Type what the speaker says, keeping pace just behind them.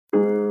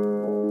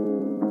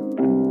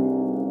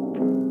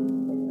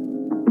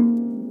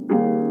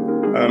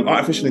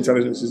artificial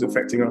intelligence is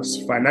affecting us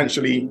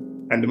financially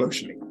and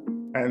emotionally.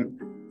 And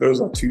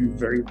those are two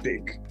very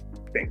big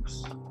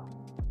things.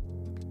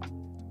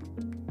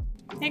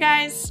 Hey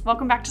guys,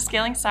 welcome back to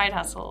Scaling Side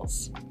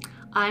Hustles.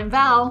 I'm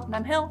Val. And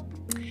I'm Hill.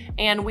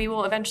 And we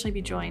will eventually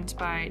be joined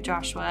by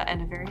Joshua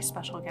and a very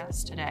special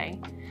guest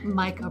today.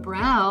 Micah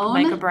Brown.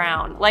 Micah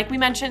Brown. Like we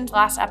mentioned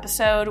last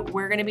episode,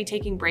 we're going to be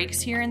taking breaks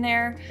here and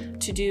there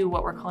to do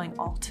what we're calling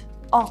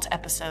alt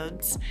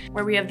episodes,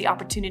 where we have the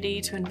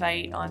opportunity to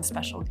invite on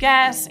special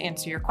guests,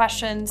 answer your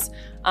questions.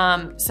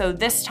 So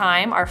this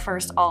time, our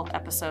first alt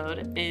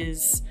episode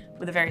is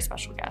with a very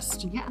special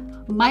guest. Yeah,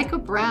 Micah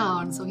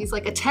Brown. So he's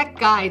like a tech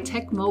guy,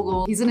 tech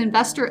mogul. He's an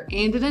investor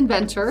and an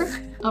inventor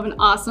of an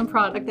awesome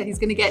product that he's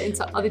going to get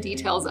into other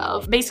details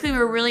of. Basically, we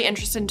were really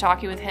interested in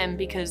talking with him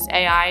because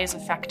AI is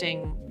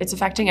affecting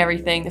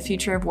everything, the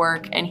future of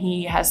work, and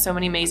he has so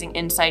many amazing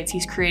insights.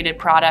 He's created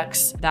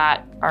products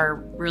that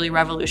are really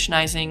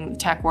revolutionizing the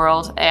tech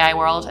world, AI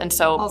world, and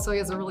so... Also, he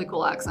has a really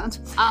cool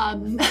accent. I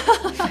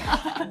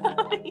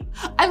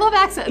love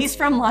accents. He's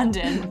from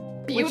London.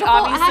 Beautiful which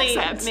obviously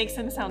accents. Makes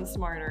him sound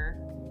smarter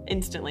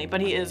instantly,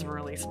 but he is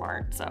really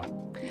smart,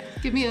 so.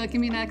 Give me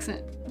an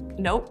accent.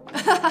 Nope.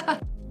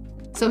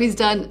 So he's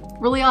done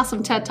really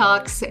awesome TED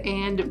Talks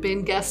and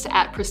been guest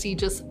at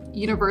prestigious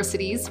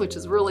universities, which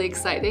is really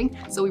exciting.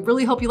 So we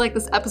really hope you like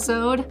this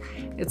episode.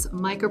 It's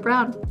Micah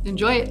Brown.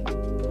 Enjoy it.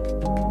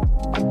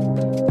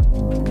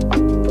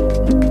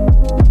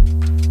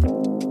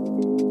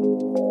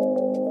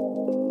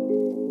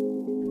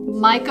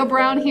 Micah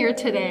Brown here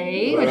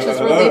today, which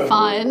is really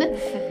fun.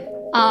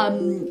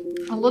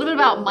 A little bit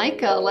about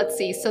Micah. Let's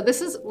see. So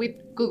we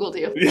Googled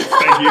you. Yes,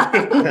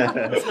 thank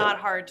you. It's not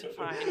hard to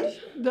find.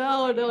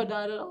 No,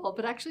 not at all.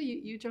 But actually,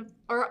 you jumped,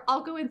 or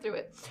I'll go in through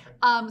it.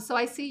 So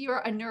I see you're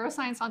a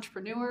neuroscience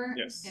entrepreneur,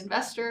 Yes.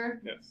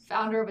 investor, Yes.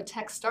 founder of a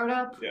tech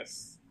startup,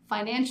 Yes.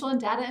 financial and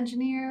data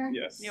engineer.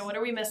 Yes. Yeah, what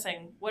are we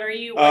missing? What do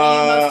you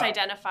most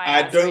identify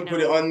I as don't right put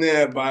now? it on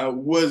there, but I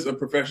was a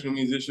professional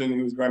musician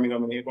who was Grammy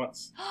nominated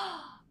once.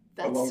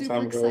 That's long super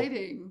time ago.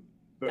 exciting.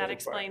 That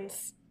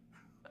explains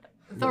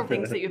the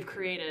things that you've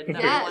created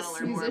that we want Yes, to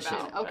learn musician.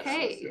 more about.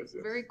 Okay, Yes.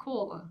 very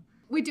cool.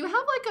 We do have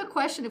like a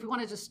question if we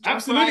want to just jump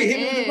Absolutely, right hit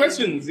me with the in.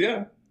 questions,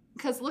 yeah.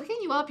 Because looking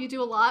you up, you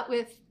do a lot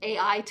with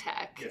AI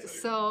tech. Yes, I do.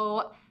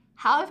 So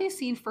how have you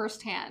seen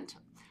firsthand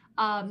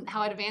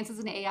how advances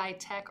in AI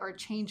tech are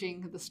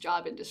changing this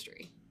job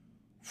industry?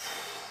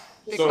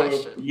 Big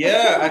question.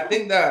 Yeah,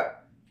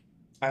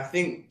 I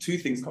think two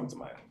things come to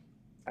mind.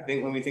 I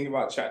think when we think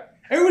about chat,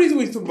 everybody's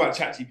always talking about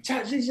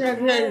ChatGPT.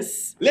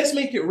 Yes. Let's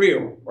make it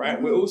real,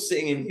 right? We're all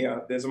sitting in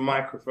here. There's a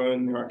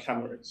microphone. There are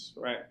cameras,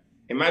 right?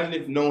 Imagine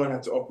if no one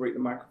had to operate the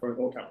microphone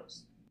or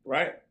cameras,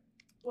 right?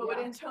 What would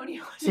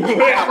Antonio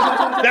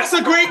That's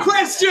a great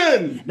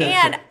question.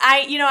 And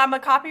I'm a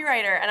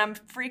copywriter and I'm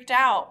freaked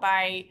out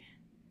by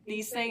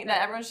these things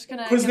that everyone's just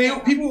gonna... Because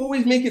people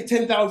always make it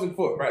 10,000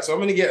 foot, right? So I'm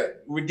going to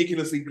get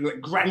ridiculously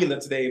granular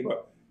today,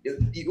 but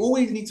you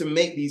always need to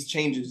make these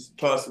changes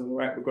personal,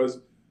 right? Because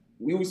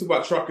we always talk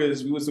about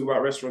truckers, we always talk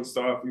about restaurant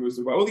staff, we always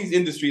talk about all these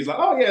industries like,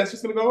 oh yeah, it's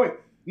just going to go away.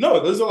 No,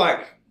 those are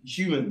like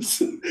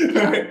humans,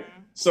 right?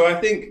 So I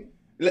think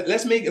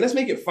let's make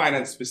it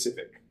finance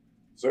specific.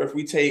 So if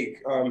we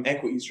take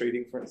equities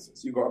trading, for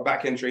instance, you've got a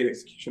back-end trade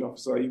execution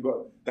officer, you've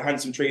got the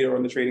handsome trader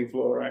on the trading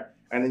floor, right?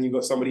 And then you've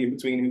got somebody in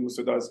between who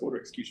also does order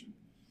execution.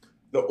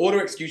 The order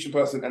execution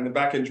person and the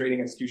back-end trading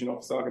execution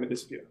officer are going to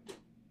disappear.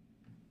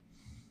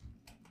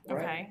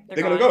 Okay. Right?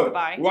 They're going to gone. go.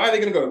 Goodbye. Why are they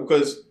going to go?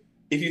 Because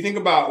if you think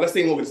about, let's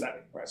say Morgan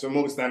Stanley, right? So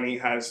Morgan Stanley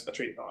has a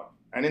trading arm.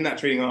 And in that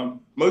trading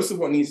arm, most of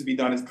what needs to be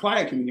done is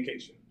client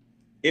communication.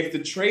 If the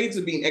trades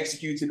are being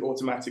executed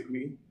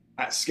automatically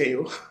at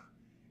scale,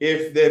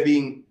 if they're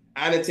being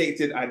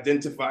annotated,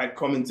 identified,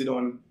 commented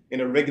on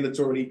in a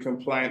regulatorily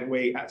compliant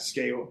way at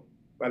scale,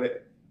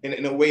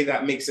 in a way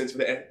that makes sense for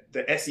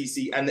the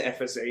SEC and the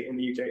FSA in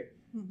the UK,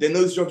 then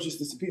those jobs just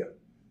disappear.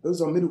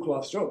 Those are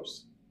middle-class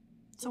jobs.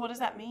 So what does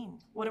that mean?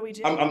 What do we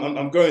do?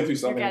 I'm going through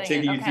something. I'm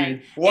taking you through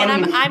one.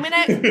 And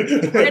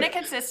we're gonna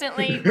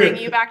consistently bring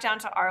you back down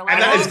to our level.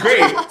 And that is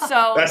great.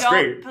 So That's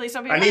great. Please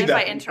don't be I offended need if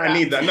I that. interrupt. I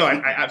need that. No,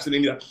 I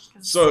absolutely need that.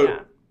 So yeah.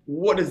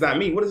 What does that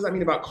mean? What does that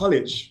mean about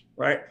college,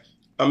 right?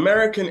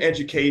 American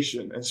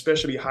education,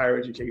 especially higher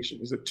education,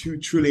 is a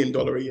 $2 trillion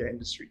a year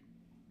industry,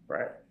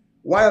 right?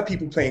 Why are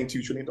people paying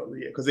 $2 trillion a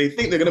year? Because they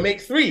think they're going to make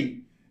 $3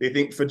 trillion. They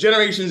think for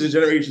generations and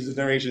generations and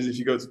generations, if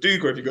you go to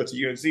Duke or if you go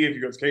to UNC, if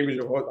you go to Cambridge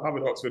or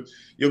Harvard, Oxford,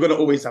 you're going to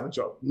always have a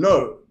job.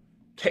 No,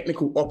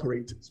 technical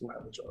operators will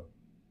have a job.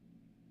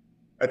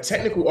 A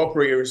technical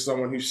operator is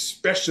someone who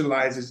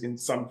specializes in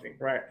something,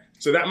 right?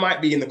 So that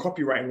might be in the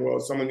copywriting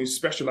world, someone who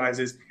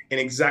specializes in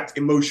exact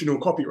emotional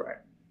copyright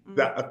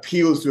that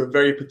appeals to a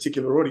very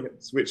particular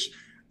audience, which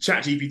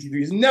ChatGPT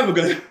is never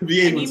going to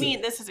be able to. And you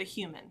mean this is a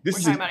human? This We're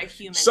is talking about a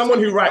human. someone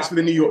who writes for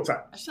the New York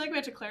Times. I feel like we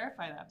have to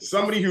clarify that. because-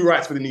 Somebody who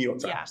writes for the New York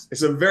Times. Yeah.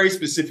 It's a very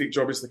specific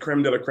job. It's the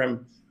creme de la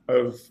creme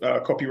of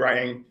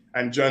copywriting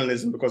and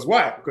journalism. Because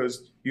why?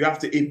 Because you have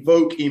to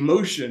evoke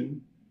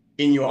emotion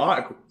in your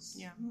articles.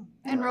 Yeah.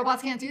 And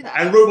robots can't do that.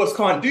 And robots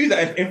can't do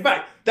that. In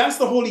fact, that's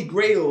the holy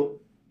grail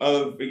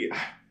of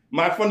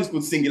my fund is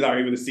called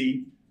Singularity with a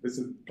C. This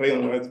is a play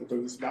on words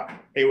because it's about,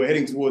 hey, we're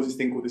heading towards this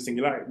thing called the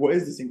singularity. What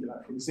is the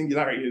singularity? The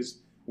singularity is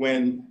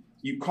when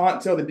you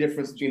can't tell the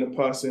difference between a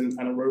person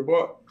and a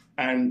robot,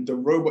 and the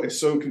robot is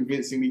so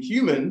convincingly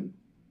human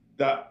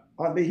that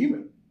aren't they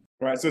human?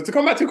 Right. So to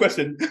come back to the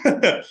question,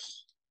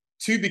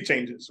 two big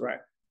changes, right?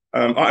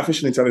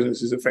 Artificial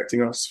intelligence is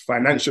affecting us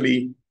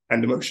financially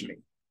and emotionally.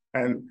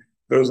 And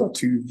those are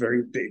two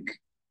very big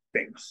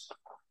things.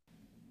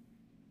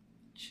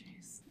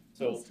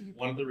 So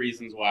one of the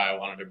reasons why I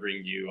wanted to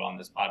bring you on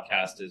this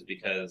podcast is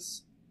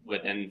because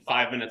within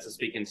 5 minutes of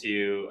speaking to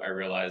you, I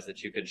realized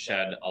that you could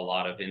shed a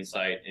lot of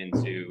insight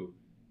into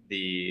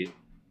the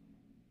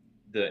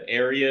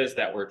areas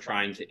that we're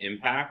trying to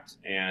impact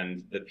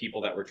and the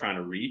people that we're trying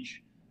to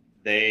reach.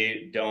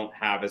 They don't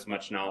have as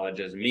much knowledge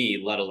as me,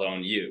 let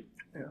alone you.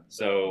 Yeah.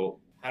 So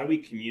how do we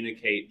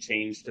communicate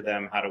change to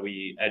them? How do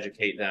we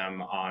educate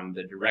them on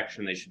the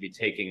direction they should be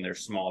taking their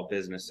small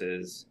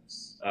businesses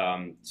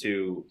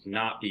to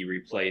not be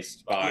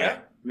replaced by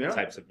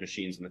types of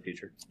machines in the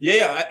future?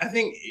 Yeah. I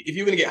think if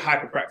you're going to get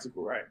hyper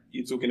practical, right,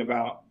 you're talking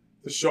about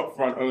the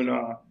shopfront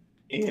owner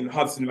in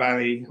Hudson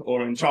Valley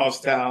or in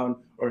Charlestown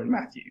or in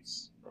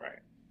Matthews, right?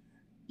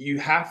 You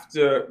have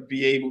to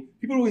be able,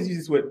 people always use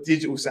this word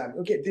digital savvy.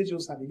 Oh, get digital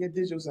savvy, get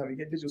digital savvy,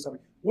 get digital savvy.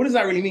 What does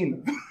that really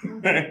mean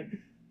though?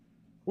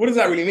 What does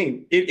that really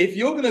mean? If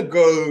you're going to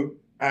go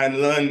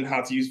and learn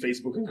how to use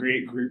Facebook and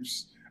create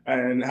groups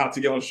and how to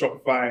get on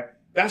Shopify,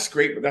 that's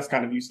great, but that's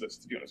kind of useless,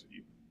 to be honest with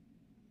you,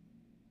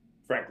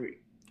 frankly.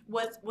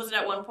 Was it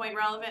at one point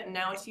relevant and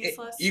now it's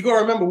useless? You got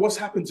to remember what's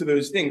happened to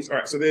those things. All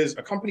right, so there's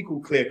a company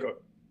called Clearco.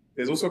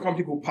 There's also a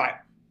company called Pipe.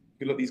 You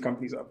can look these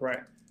companies up,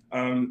 right?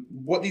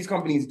 What these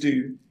companies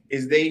do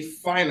is they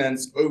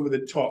finance over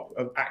the top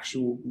of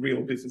actual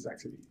real business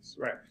activities,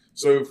 right?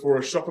 So for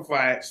a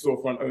Shopify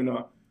storefront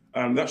owner,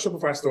 that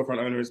Shopify storefront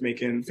owner is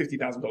making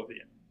 $50,000 a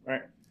year,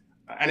 right?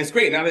 And it's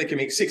great. Now they can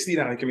make 60,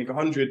 now they can make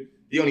 100.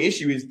 The only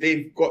issue is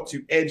they've got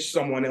to edge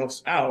someone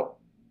else out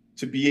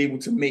to be able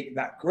to make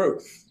that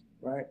growth,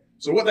 right?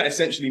 So what that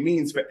essentially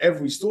means for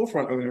every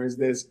storefront owner is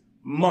there's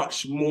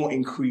much more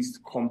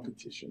increased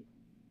competition.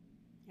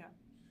 Yeah.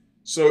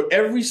 So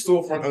every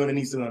storefront owner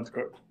needs to learn to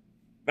code.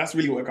 That's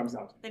really what it comes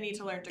down to. They need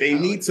to learn to code. They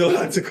need to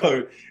learn to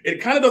code.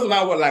 It kind of doesn't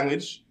matter what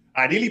language.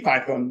 Ideally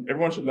Python.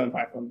 Everyone should learn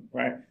Python,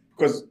 right?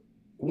 Because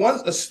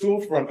once a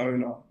storefront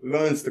owner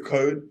learns the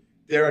code,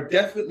 there are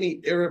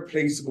definitely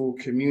irreplaceable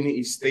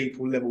community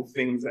staple level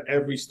things that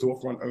every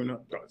storefront owner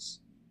does.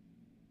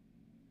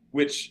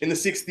 Which in the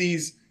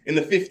 60s, in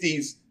the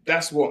 50s,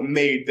 that's what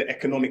made the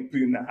economic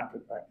boom that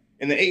happened, right?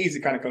 In the 80s, it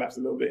kind of collapsed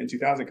a little bit. In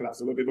 2000, it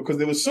collapsed a little bit because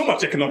there was so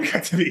much economic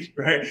activity,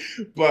 right?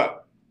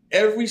 But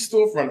every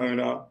storefront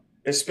owner,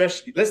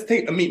 especially, let's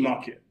take a meat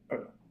market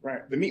owner,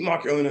 right? The meat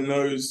market owner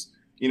knows,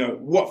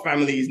 what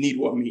families need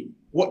what meat,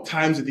 what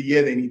times of the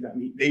year they need that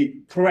meat. They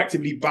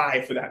proactively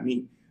buy for that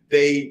meat.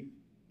 They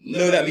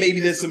know that maybe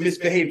there's some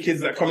misbehaved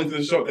kids that come into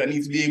the shop that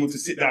need to be able to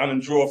sit down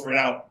and draw for an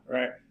hour,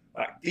 right?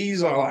 Like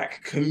these are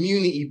like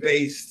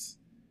community-based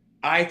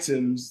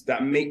items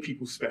that make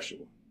people special.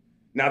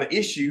 Now, the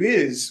issue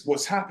is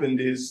what's happened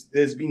is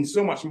there's been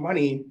so much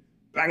money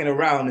banging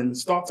around in the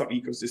startup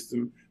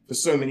ecosystem for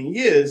so many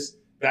years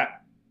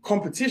that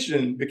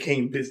competition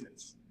became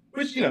business,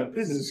 which,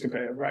 business is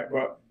competitive, right?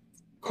 But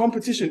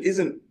competition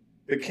isn't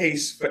the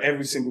case for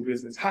every single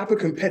business. Hyper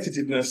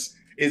competitiveness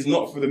is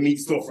not for the meat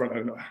storefront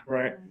owner,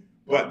 right?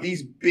 But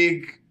these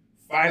big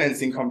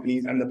financing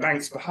companies and the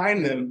banks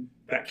behind them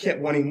that kept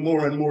wanting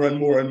more and more and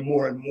more and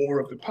more and more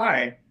of the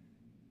pie,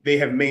 they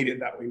have made it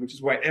that way, which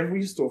is why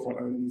every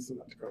storefront owner needs to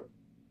learn to code.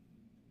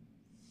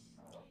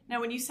 Now,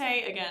 when you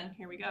say, again,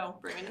 here we go,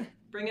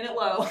 bringing it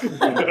low.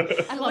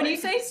 When you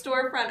say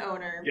storefront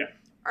owner,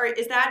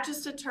 is that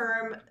just a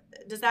term?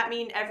 Does that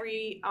mean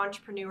every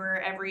entrepreneur,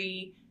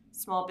 every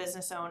small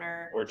business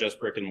owner? Or just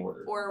brick and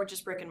mortar? Or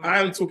just brick and mortar?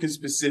 I'm talking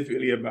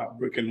specifically about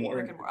brick and mortar.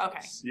 Brick and mortar.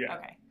 Okay. Yeah.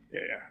 Okay. Yeah.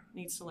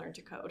 Needs to learn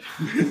to code.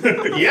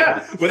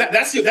 Yeah. Well,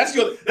 that's your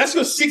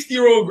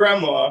 60-year-old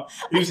grandma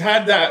who's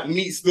had that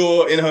meat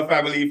store in her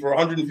family for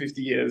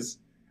 150 years,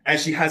 and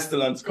she has to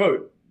learn to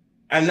code.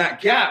 And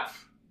that gap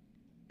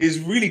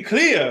is really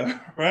clear,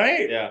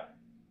 right? Yeah.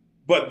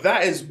 But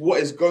that is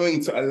what is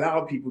going to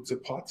allow people to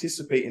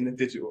participate in the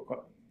digital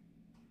economy.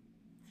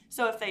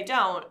 So if they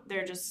don't,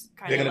 they're just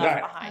kind They're of gonna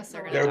left die. behind.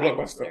 They're a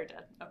blockbuster. They're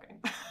dead.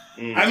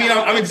 Okay. I mean,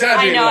 I'm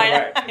exaggerating,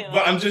 I right? know.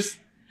 But I'm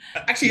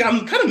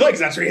kind of not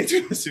exaggerating, to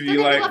be honest with you.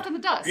 They're left in the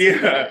dust.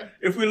 Yeah.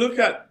 If we look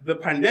at the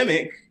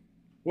pandemic,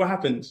 what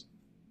happened?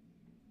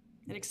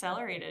 It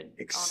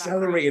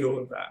accelerated all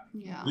of that.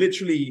 Yeah.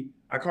 Literally,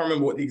 I can't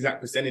remember what the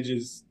exact percentage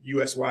is,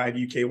 US-wide,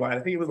 UK-wide. I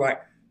think it was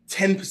like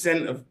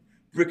 10% of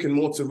brick and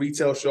mortar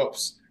retail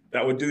shops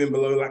that were doing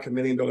below like $1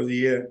 million a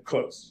year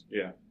closed.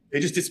 Yeah. They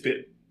just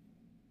disappeared.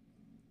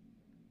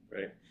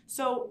 Right.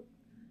 So,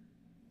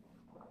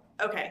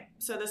 okay.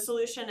 So the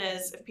solution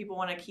is, if people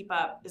want to keep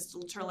up, is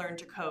to learn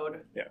to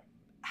code. Yeah.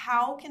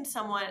 how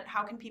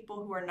can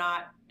people who are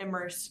not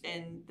immersed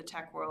in the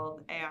tech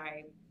world,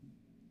 AI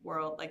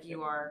world like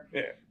you are,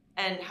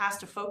 and has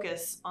to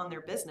focus on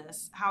their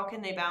business, how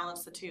can they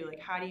balance the two? Like,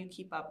 how do you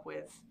keep up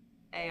with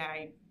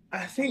AI?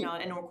 I think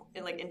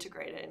and like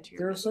integrate it into your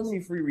there business? are so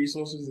many free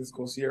resources. There's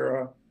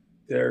Coursera,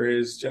 there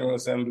is General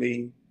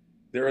Assembly,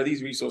 there are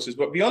these resources.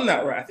 But beyond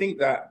that, right, I think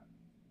that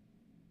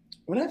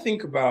when I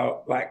think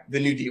about like the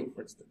New Deal,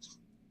 for instance,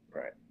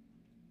 right,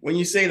 when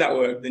you say that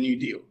word, the New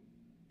Deal,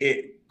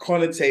 it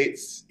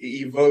connotates,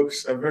 it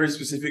evokes a very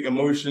specific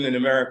emotion in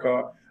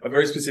America, a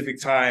very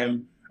specific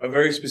time, a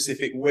very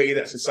specific way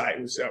that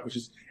society was set up, which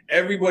is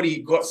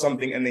everybody got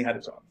something and they had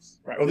a chance,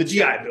 right? Or the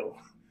GI Bill,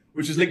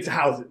 which is linked to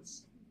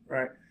houses,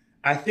 right?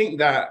 I think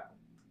that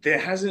there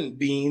hasn't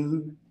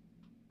been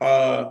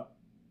a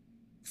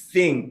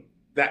thing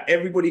that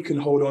everybody can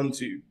hold on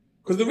to,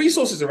 because the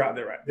resources are out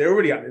there, right? They're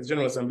already out there. There's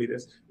General Assembly,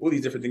 there's all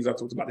these different things I've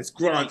talked about. There's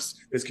grants,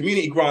 there's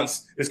community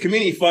funds,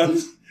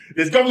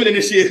 there's government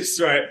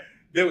initiatives, right?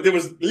 There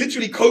was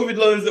literally COVID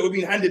loans that were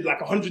being handed like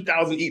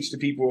 100,000 each to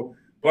people.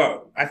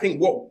 But I think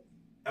what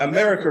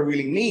America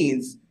really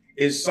needs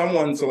is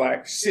someone to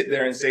like sit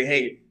there and say,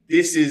 hey,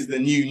 this is the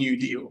New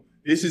Deal.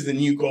 This is the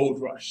new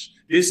gold rush.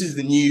 This is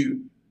the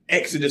new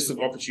exodus of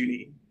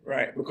opportunity,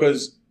 right?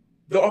 Because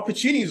the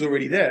opportunity is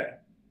already there,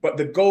 but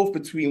the gulf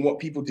between what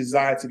people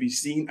desire to be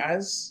seen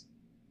as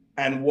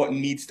and what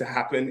needs to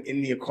happen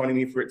in the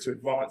economy for it to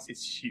advance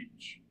is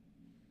huge.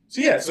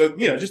 So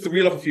just to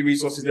reel off a few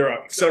resources, there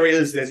are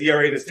accelerators, there's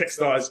ERA, there's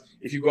Techstars,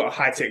 if you've got a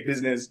high-tech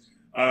business.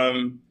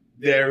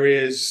 There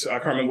is, I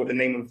can't remember what the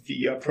name of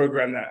the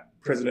program that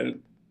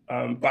President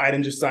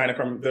Biden just signed, I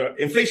can't remember,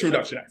 the Inflation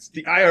Reduction Act.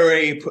 The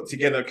IRA put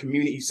together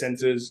community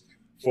centers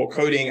for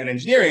coding and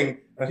engineering.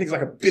 I think it's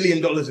like $1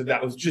 billion of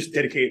that was just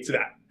dedicated to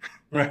that,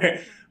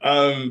 right?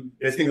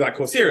 There's things like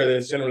Coursera,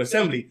 there's General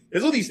Assembly.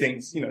 There's all these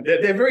things,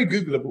 they're very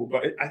Googleable,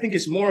 but I think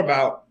it's more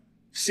about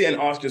sit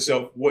and ask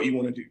yourself what you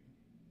want to do.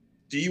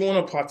 Do you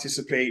want to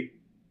participate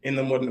in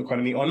the modern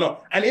economy or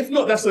not? And if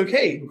not, that's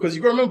okay, because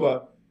you got to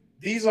remember,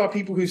 these are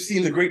people who've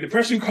seen the Great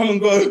Depression come and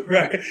go,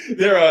 right?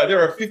 There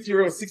are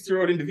 50-year-old,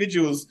 60-year-old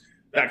individuals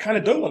that kind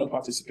of don't want to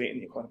participate in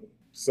the economy.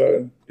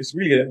 So it's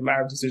really a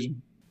matter of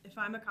decision. If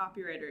I'm a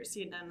copywriter,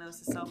 see, and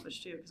this is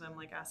selfish too, because I'm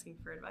like asking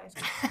for advice.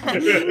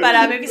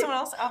 But maybe someone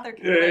else out there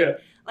can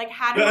like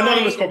how do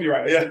anonymous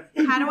copywriter,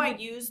 how do I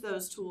use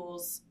those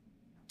tools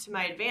to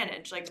my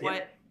advantage? Like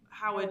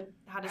how does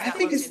that I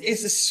think look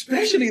it's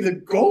especially the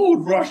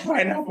gold rush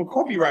right now for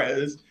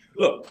copywriters.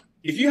 Look,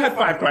 if you had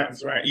 5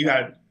 clients, right, you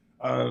had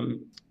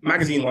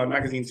magazine 1,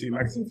 magazine 2,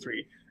 magazine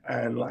 3,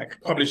 and like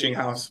publishing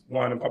house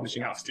 1 and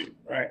publishing house 2,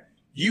 right?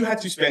 You had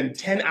to spend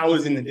 10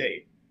 hours in the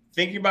day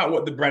thinking about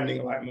what the branding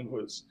alignment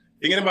was,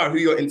 thinking about who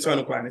your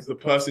internal client is, the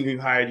person who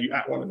hired you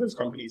at one of those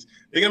companies,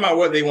 thinking about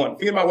what they want,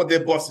 thinking about what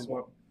their bosses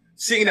want,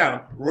 sitting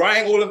down,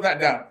 writing all of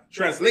that down,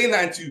 translating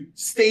that into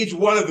stage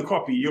 1 of the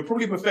copy. You're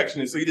probably a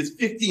perfectionist, so you did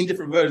 15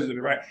 different versions of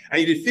it, right?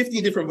 And you did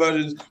 15 different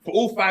versions for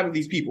all 5 of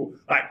these people,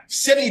 like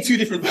 72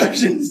 different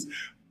versions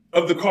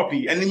of the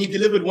copy, and then you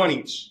delivered 1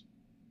 each.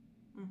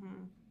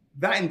 Mm-hmm.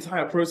 That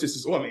entire process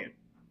is automated.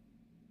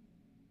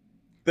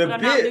 But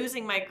I'm not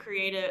losing my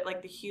creative,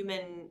 like the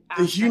human aspect.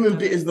 The human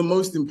bit is the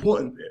most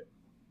important bit.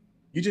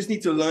 You just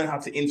need to learn how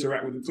to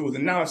interact with the tools.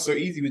 And now it's so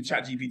easy with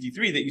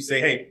ChatGPT-3 that you say,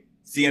 hey,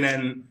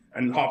 CNN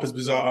and Harper's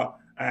Bazaar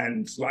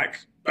and like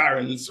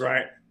Barron's,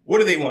 right? What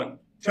do they want?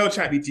 Tell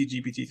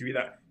ChatGPT-3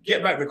 that.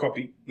 Get back the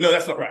copy. No,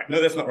 that's not right.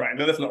 No, that's not right.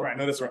 No, that's not right.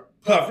 No, that's right.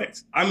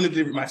 Perfect. I'm going to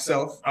deliver it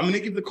myself. I'm going to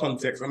give the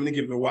context. I'm going to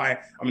give the why.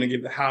 I'm going to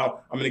give the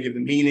how. I'm going to give the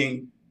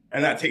meaning.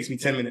 And that takes me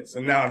 10 minutes.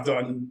 And now I've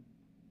done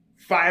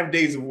 5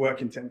 days of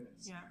work in 10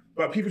 minutes. Yeah.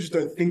 But people just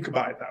don't think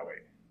about it that way.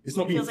 It's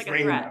not being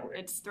framed that way.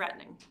 It's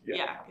threatening.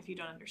 Yeah, if you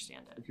don't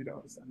understand it. If you don't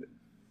understand it.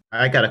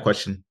 I got a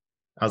question.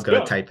 I was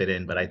gonna type it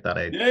in, but I thought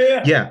I'd.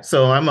 Yeah.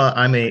 So I'm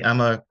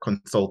a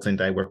consultant.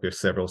 I work with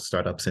several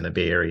startups in the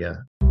Bay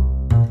Area.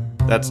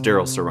 That's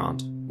Daryl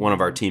Sarant, one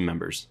of our team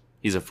members.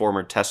 He's a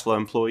former Tesla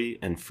employee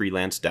and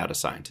freelance data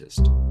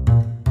scientist.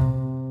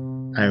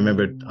 I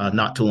remember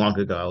not too long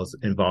ago, I was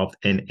involved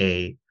in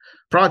a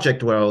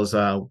project where I was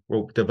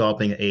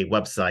developing a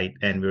website,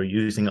 and we were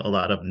using a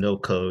lot of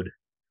no-code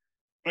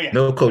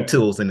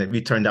tools, and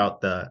we turned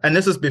out and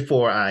this was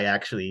before I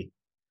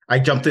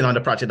jumped in on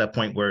the project at that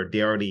point where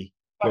they already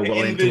were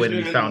well into it,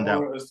 and we found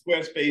out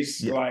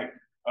Squarespace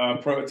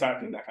prototyping, that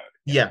kind of thing.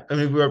 Yeah, I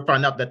mean, we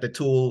found out that the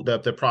tool,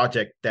 the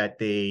project that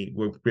they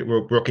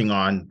were working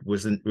on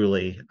wasn't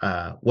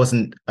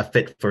a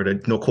fit for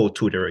the no-code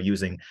tool they were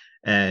using,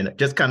 and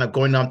just kind of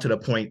going on to the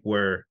point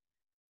where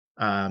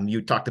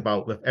you talked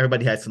about if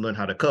everybody has to learn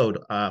how to code.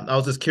 I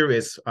was just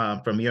curious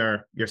from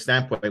your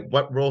standpoint,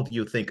 what role do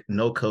you think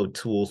no-code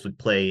tools would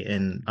play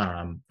in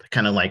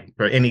kind of like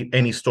for any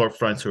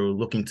storefronts who are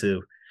looking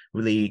to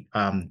really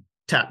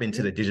tap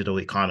into the digital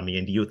economy?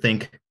 And do you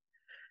think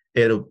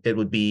it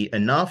would be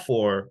enough,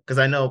 or because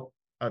I know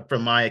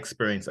from my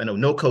experience, I know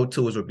no-code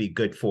tools would be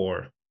good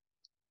for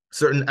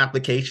certain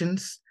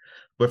applications,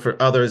 but for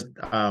others,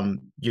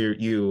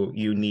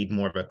 you need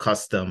more of a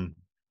custom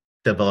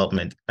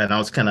development. And I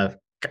was kind of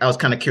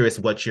curious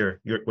what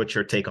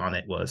your take on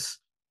it was.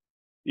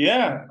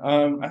 Yeah,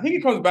 I think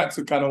it comes back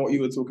to kind of what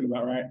you were talking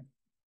about, right?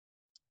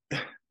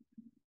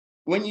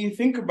 When you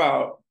think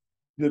about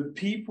the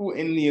people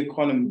in the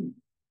economy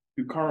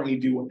who currently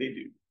do what they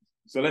do,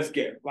 so let's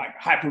get like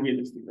hyper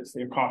realistic. Let's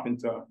say a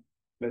carpenter,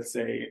 let's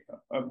say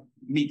a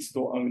meat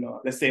store owner,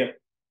 let's say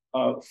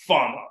a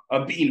farmer,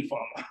 a bean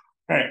farmer,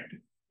 right?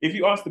 If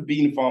you ask the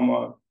bean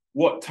farmer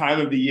what time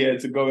of the year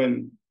to go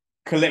and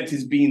collect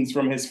his beans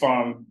from his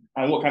farm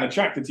and what kind of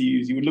tractor to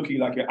use, he would look at you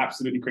like you're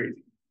absolutely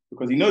crazy,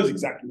 because he knows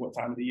exactly what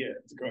time of the year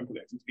to go and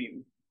collect his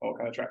beans or what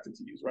kind of tractor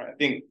to use, right? I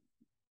think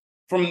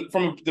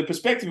from the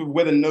perspective of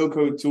whether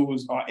no-code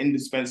tools are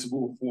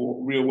indispensable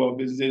for real-world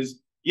businesses,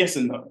 yes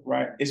and no,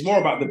 right? It's more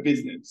about the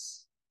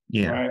business,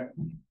 right?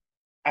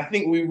 I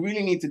think we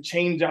really need to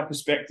change our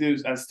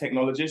perspectives as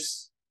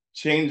technologists,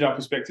 change our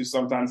perspectives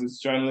sometimes as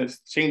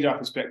journalists, change our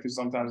perspectives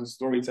sometimes as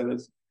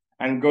storytellers,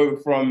 and go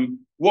from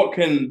what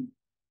can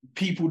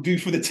people do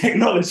for the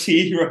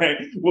technology, right?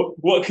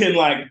 What can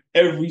like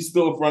every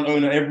storefront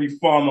owner, every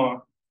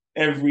farmer,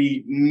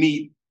 every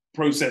meat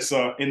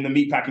processor in the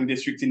meatpacking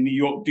district in New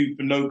York do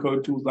for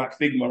no-code tools like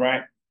Figma,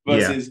 right?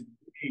 Versus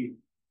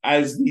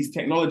as these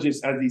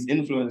technologists, as these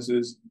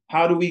influencers,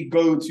 how do we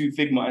go to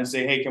Figma and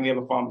say, hey, can we have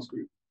a farmers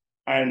group?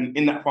 And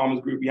in that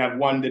farmers group, we have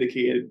one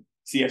dedicated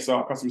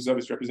CSR, customer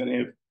service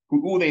representative,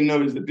 who all they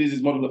know is the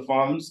business model of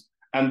farms.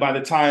 And by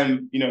the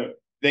time,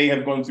 they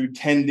have gone through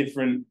 10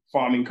 different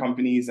farming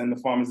companies and the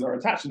farmers that are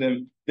attached to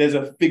them, there's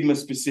a Figma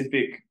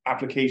specific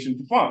application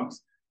for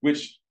farms,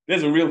 which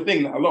there's a real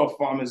thing that a lot of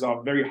farmers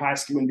are very high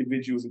skill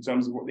individuals in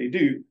terms of what they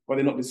do, but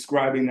they're not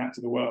describing that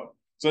to the world.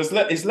 So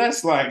it's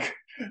less like,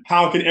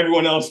 how can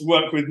everyone else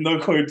work with no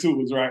code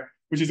tools, right?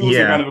 Which is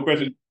also kind of a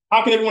question.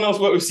 How can everyone else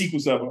work with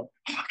SQL Server?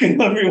 How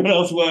can everyone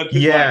else work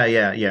with Python,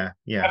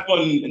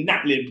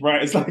 NatLib,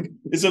 right? It's like,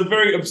 it's a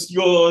very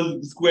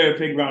obscure square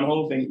peg round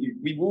hole thing.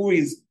 We've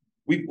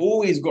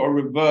always got to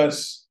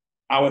reverse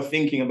our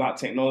thinking about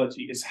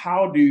technology. It's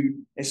how do,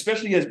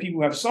 especially as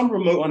people have some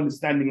remote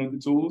understanding of the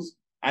tools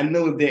and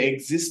know of their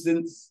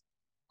existence,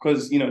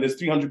 because there's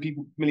 300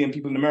 million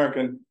people in America,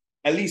 and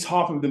at least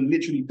half of them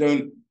literally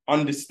don't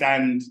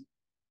understand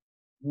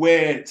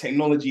where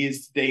technology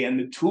is today and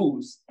the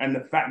tools and the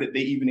fact that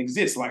they even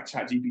exist, like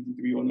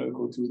ChatGPT-3 or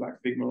no-code tools like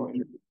Figma, or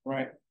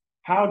right?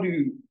 How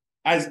do,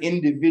 as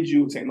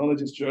individual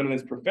technologists,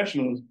 journalists,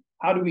 professionals,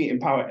 how do we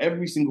empower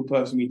every single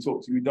person we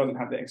talk to who doesn't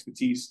have the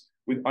expertise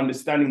with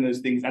understanding those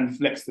things and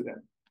flex to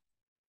them?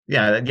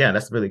 Yeah,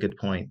 that's a really good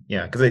point.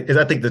 Yeah, because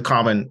I think the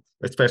common,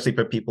 especially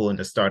for people in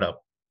the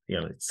startup,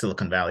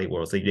 Silicon Valley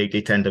world, they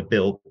tend to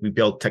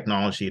build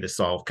technology to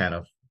solve kind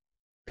of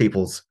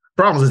people's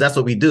problems. That's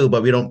what we do,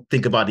 but we don't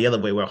think about the other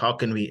way. Well, how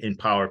can we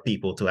empower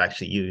people to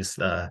actually use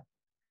the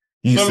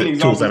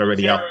tools that are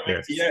already out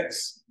there?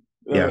 Yes,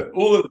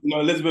 all of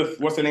Elizabeth,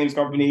 what's her name's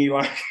company,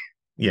 like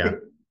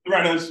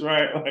Theranos,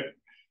 right? Like,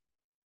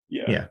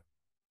 yeah,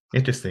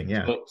 interesting.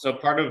 Yeah. So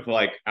part of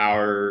like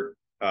our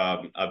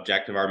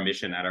objective, our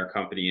mission at our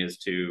company is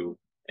to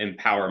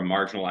empower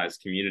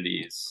marginalized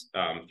communities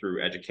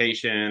through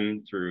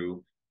education,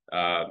 through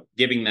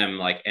giving them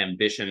like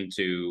ambition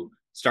to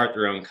start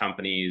their own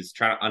companies,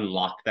 try to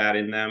unlock that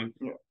in them,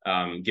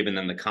 giving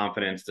them the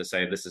confidence to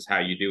say, this is how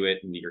you do it,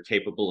 and you're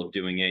capable of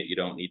doing it. You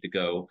don't need to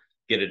go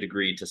get a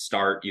degree to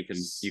start. You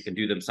can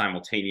do them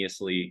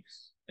simultaneously.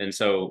 And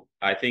so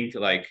I think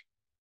like,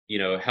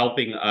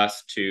 helping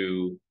us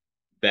to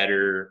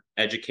better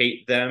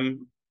educate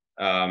them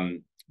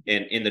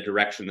in the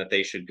direction that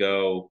they should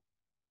go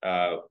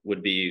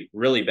would be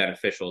really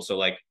beneficial. So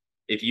like,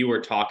 if you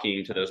were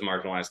talking to those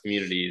marginalized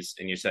communities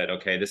and you said,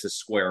 okay, this is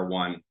square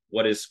one,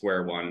 what is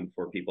square one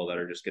for people that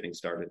are just getting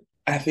started?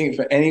 I think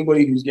for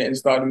anybody who's getting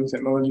started with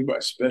technology, but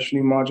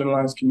especially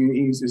marginalized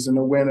communities, is an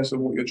awareness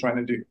of what you're trying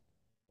to do,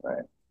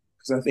 right?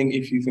 Because I think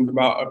if you think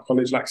about a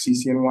college like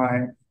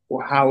CCNY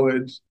or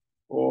Howard,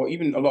 or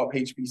even a lot of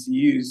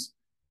HBCUs,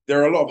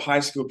 there are a lot of high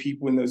skilled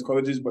people in those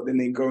colleges, but then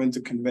they go into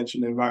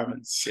conventional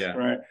environments,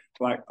 right?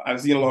 Like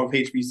I've seen a lot of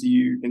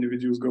HBCU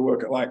individuals go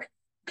work at like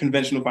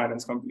conventional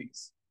finance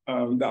companies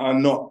that are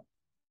not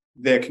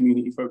their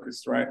community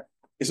focused, right?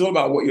 It's all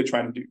about what you're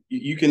trying to do.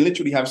 You can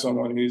literally have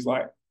someone who's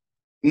like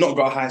not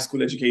got a high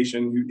school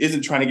education, who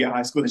isn't trying to get a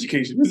high school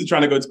education, isn't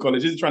trying to go to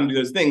college, isn't trying to do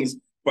those things,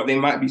 but they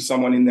might be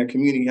someone in their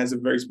community who has a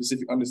very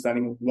specific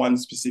understanding of one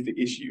specific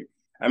issue.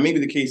 And maybe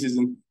the case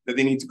isn't that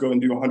they need to go and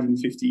do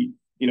 150,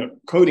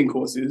 coding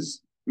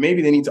courses.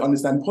 Maybe they need to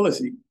understand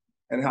policy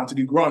and how to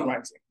do grant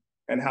writing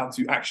and how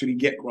to actually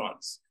get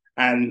grants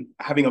and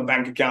having a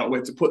bank account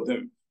where to put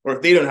them. Or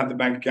if they don't have the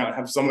bank account,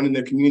 have someone in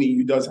their community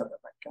who does have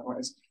that bank account,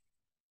 right?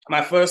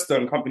 My first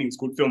company was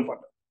called Film Funder,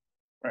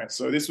 right?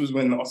 So this was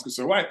when the Oscar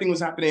So White thing was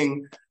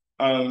happening.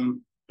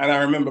 And I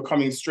remember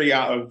coming straight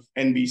out of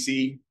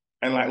NBC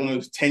and like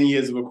almost 10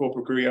 years of a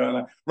corporate career. And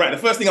like, right, the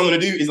first thing I'm going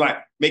to do is like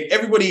make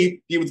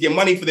everybody be able to get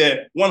money for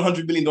their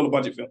 $100 billion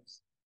budget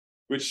films,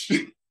 which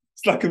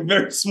it's like a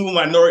very small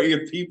minority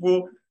of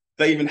people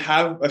that even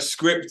have a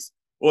script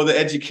or the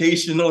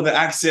education or the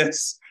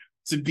access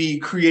to be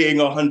creating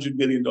 $100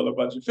 million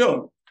budget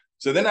film.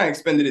 So then I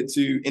expanded it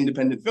to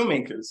independent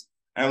filmmakers.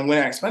 And when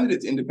I expanded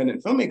it to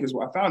independent filmmakers,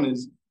 what I found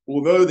is,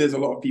 although there's a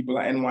lot of people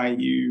at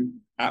NYU,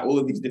 at all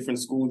of these different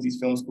schools, these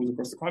film schools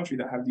across the country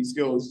that have these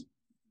skills,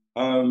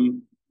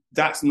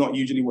 that's not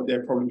usually what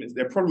their problem is.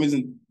 Their problem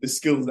isn't the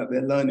skills that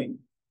they're learning.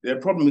 Their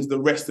problem is the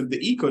rest of the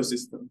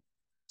ecosystem.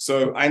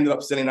 So I ended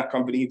up selling that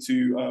company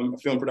to a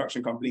film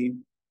production company,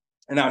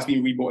 and now it's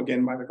being rebought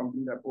again by the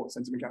company that bought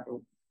Sentiment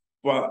Capital.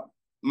 But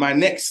my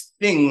next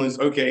thing was,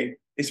 okay,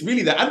 it's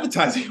really the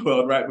advertising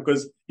world, right?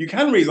 Because you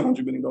can raise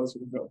 $100 million for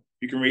the film.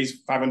 You can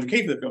raise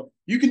 $500K for the film.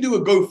 You can do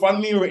a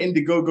GoFundMe or an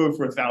Indiegogo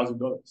for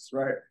 $1,000,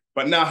 right?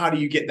 But now how do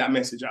you get that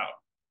message out?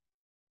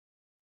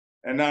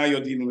 And now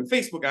you're dealing with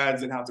Facebook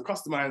ads and how to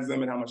customize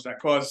them and how much that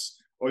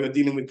costs. Or you're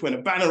dealing with putting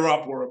a banner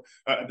up, or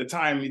at the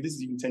time, this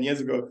is even 10 years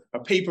ago, a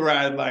paper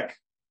ad. Like,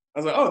 I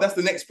was like, oh, that's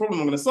the next problem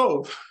I'm going to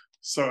solve.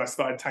 So I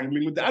started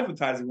tangling with the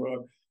advertising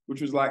world,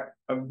 which was like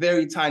a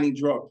very tiny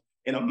drop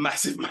in a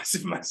massive,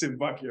 massive, massive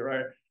bucket,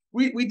 right?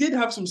 We did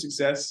have some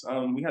success.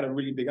 We had a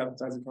really big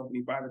advertising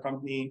company buy the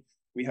company.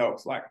 We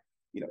helped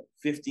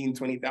 15,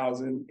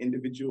 20,000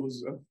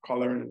 individuals of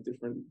color and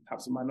different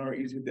types of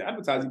minorities with the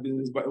advertising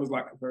business, but it was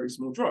like a very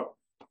small drop.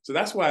 So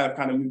that's why I've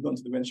kind of moved on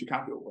to the venture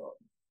capital world.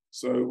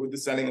 So with the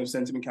selling of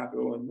Sentiment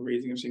Capital and the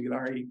raising of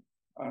Singularity,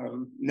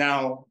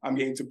 now I'm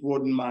getting to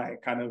broaden my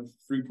kind of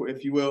throughput,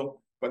 if you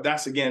will. But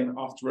that's, again,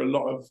 after a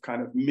lot of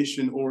kind of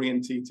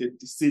mission-oriented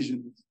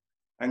decisions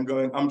and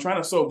I'm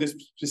trying to solve this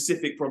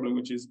specific problem,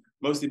 which is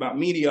mostly about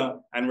media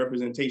and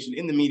representation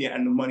in the media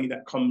and the money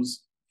that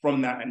comes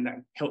from that and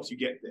that helps you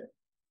get there.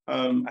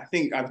 I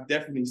think I've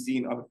definitely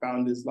seen other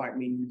founders like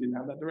me who didn't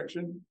have that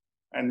direction.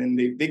 And then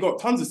they got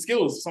tons of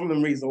skills. Some of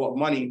them raised a lot of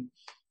money.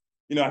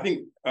 I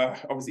think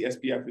obviously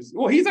SPF is,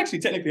 well, he's actually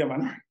technically a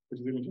minority,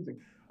 which is really interesting.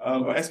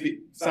 But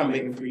Sam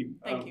Bankman-Fried.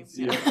 Thank you.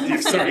 Yeah,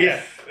 sorry,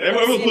 yeah.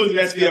 Everyone calls him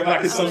SPF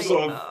like it's some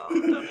sort of,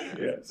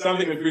 yeah. Sam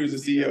Bankman-Fried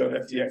was the CEO of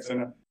FTX.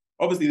 And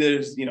obviously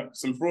there's,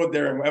 some fraud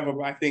there and whatever,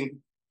 but I think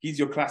he's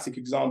your classic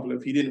example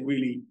of he didn't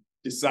really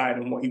decide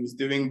on what he was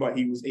doing, but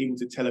he was able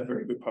to tell a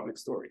very good public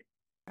story.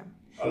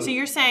 So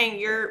you're saying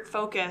your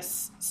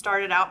focus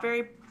started out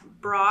very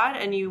broad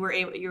and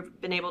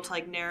you've been able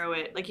to narrow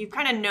it. Like, you've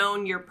kind of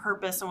known your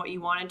purpose and what you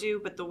want to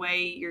do, but the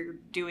way you're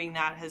doing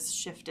that has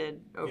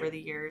shifted over the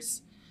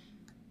years.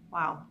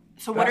 Wow.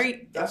 So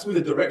that's with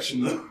the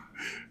direction though.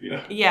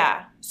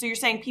 Yeah. So you're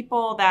saying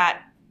people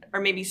that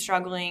are maybe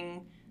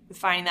struggling with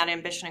finding that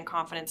ambition and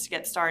confidence to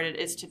get started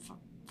is to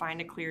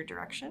find a clear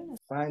direction?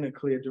 Find a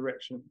clear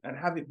direction and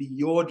have it be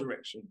your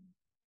direction.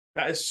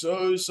 That is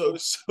so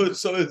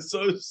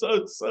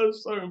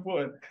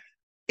important.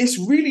 It's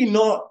really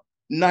not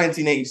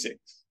 1986.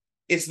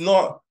 It's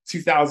not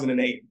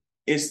 2008.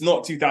 It's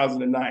not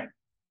 2009.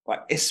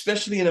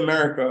 Especially in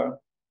America,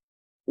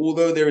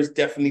 although there is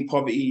definitely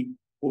poverty,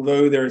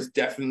 although there is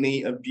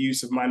definitely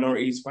abuse of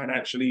minorities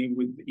financially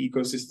with the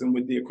ecosystem,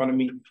 with the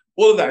economy,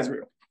 all of that is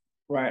real,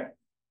 right?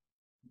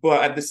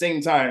 But at the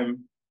same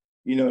time,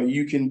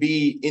 you can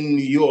be in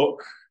New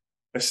York,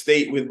 a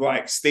state with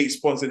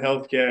state-sponsored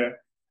healthcare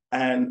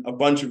and a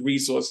bunch of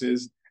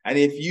resources. And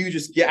if you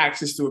just get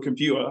access to a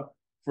computer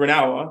for an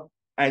hour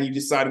and you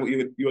decide what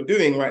you're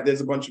doing, right,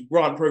 there's a bunch of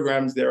grant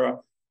programs. There are,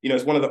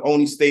 it's one of the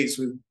only states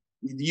with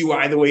the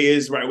UI the way it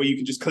is, right, where you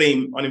can just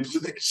claim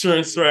unemployment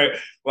insurance, right?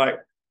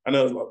 I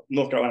know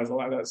North Carolina's not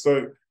like that.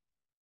 So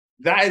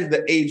that is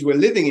the age we're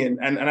living in.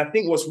 And I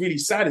think what's really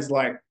sad is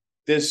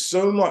there's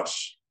so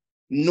much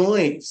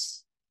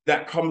noise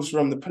that comes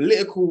from the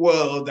political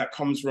world, that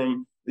comes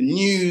from the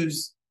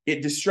news.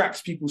 It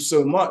distracts people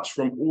so much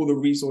from all the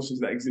resources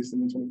that exist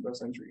in the 21st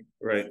century.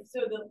 Right.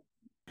 So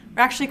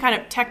we're actually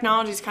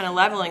technology is kind of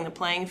leveling the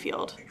playing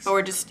field, but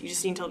you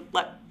just need to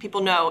let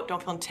people know,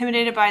 don't feel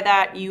intimidated by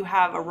that. You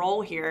have a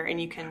role here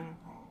and you can,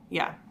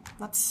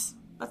 that's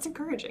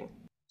encouraging.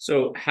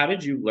 So how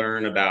did you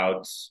learn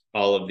about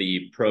all of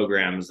the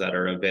programs that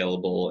are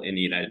available in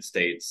the United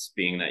States,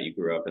 being that you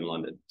grew up in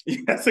London?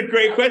 That's a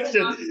great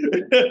question.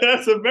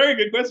 That's a very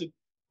good question.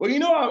 Well,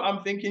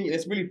 I'm thinking,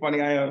 it's really funny.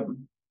 I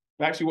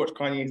actually watched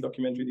Kanye's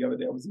documentary the other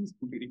day. I was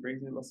completely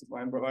crazy and lost his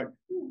mind, but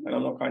and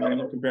I'm not Kanye. I'm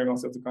not comparing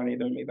myself to Kanye.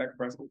 Don't make that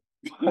comparison.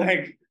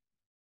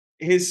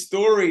 His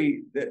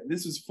story,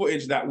 this was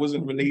footage that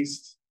wasn't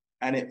released,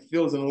 and it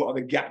fills in a lot of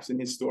the gaps in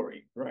his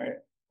story, right?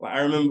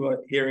 I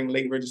remember hearing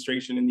late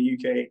registration in the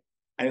UK,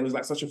 and it was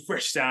such a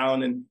fresh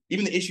sound, and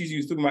even the issues he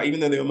was talking about, even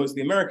though they were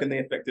mostly American, they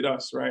affected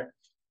us, right?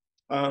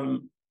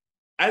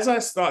 As I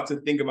start to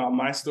think about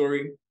my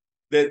story,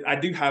 that I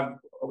do have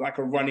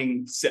a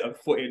running set of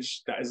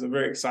footage that is a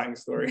very exciting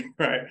story,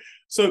 right?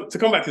 So to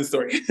come back to the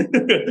story,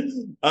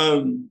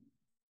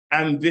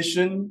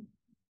 ambition.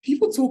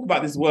 People talk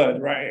about this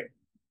word, right?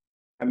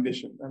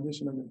 Ambition.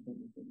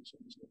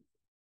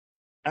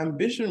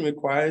 Ambition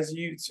requires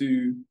you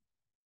to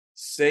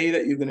say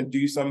that you're going to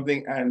do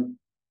something and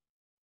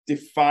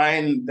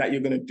define that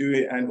you're going to do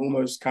it and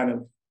almost kind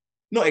of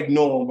not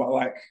ignore,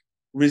 but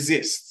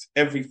resist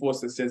every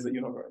force that says that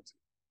you're not going to.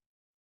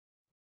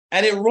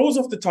 And it rolls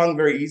off the tongue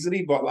very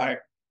easily, but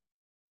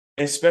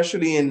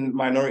especially in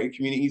minority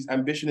communities,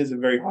 ambition is a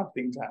very hard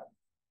thing to have.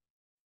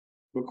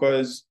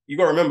 Because you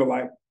got to remember,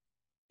 like,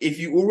 if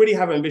you already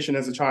have ambition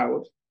as a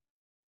child,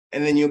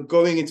 and then you're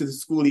going into the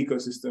school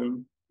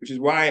ecosystem, which is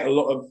why a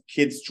lot of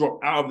kids drop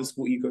out of the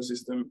school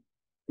ecosystem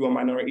who are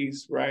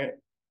minorities, right?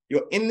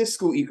 You're in this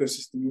school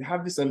ecosystem, you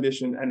have this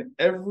ambition, and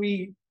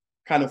every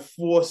kind of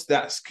force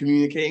that's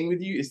communicating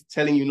with you is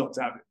telling you not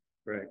to have it.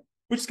 Right.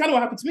 Which is kind of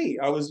what happened to me.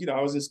 I was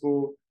in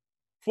school.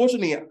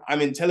 Fortunately,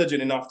 I'm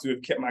intelligent enough to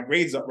have kept my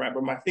grades up, right?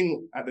 But my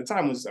thing at the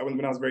time was,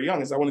 when I was very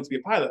young, is I wanted to be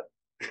a pilot,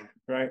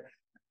 right?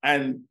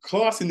 And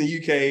class in the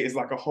UK is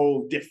like a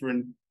whole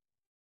different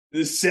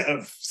set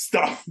of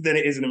stuff than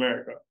it is in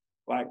America.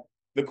 Like,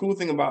 the cool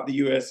thing about the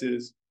US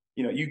is,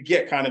 you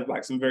get kind of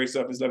like some very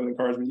surface level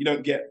encouragement. You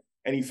don't get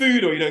any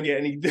food or you don't get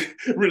any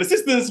real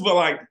assistance, but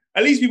like,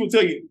 at least people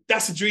tell you,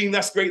 that's a dream,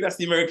 that's great, that's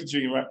the American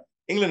dream, right?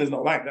 England is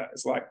not like that.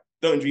 It's like,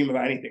 don't dream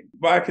about anything.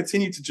 But I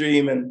continued to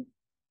dream, and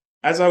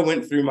as I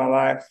went through my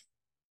life,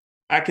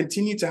 I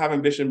continued to have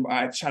ambition, but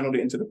I channeled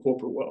it into the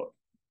corporate world,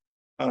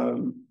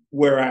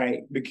 where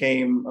I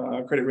became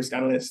a credit risk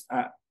analyst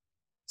at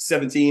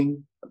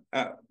 17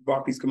 at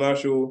Barclays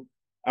Commercial.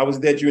 I was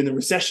there during the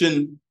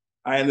recession.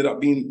 I ended up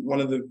being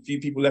one of the few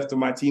people left on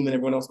my team, and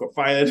everyone else got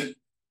fired.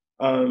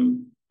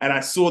 And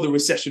I saw the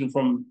recession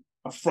from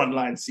a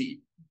frontline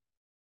seat.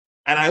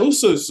 And I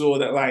also saw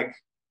that, like,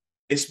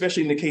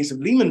 especially in the case of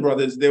Lehman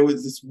Brothers, there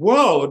was this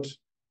world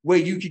where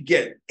you could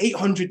get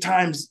 800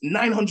 times,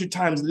 900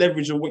 times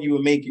leverage of what you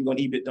were making on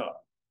EBITDA.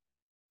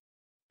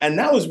 And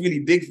that was really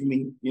big for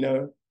me,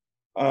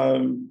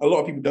 A lot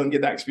of people don't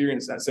get that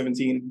experience at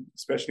 17,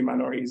 especially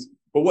minorities.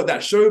 But what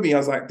that showed me, I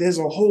was like, there's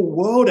a whole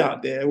world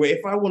out there where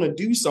if I want to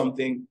do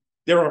something,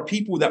 there are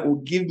people that will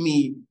give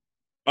me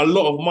a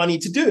lot of money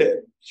to do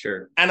it.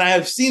 Sure. And I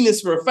have seen this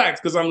for a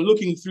fact because I'm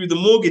looking through the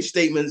mortgage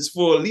statements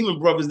for Lehman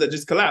Brothers that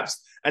just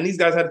collapsed. And these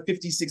guys had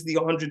 50, 60,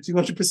 100,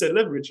 200%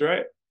 leverage,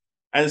 right?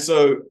 And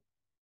so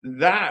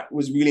that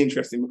was really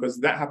interesting because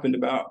that happened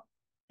about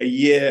a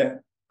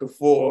year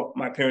before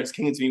my parents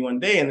came to me one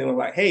day and they were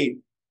like, hey,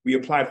 we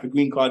applied for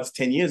green cards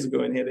 10 years ago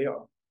and here they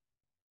are.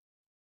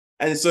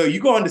 And so you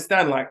got to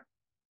understand, like,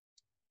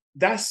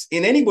 that's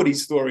in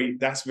anybody's story,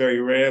 that's very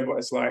rare, but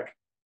it's like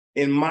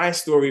in my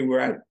story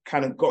where I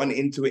kind of gotten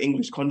into an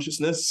English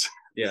consciousness.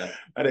 Yeah.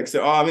 I'd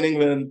accept, I'm in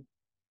England.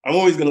 I'm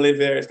always going to live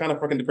there. It's kind of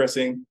fucking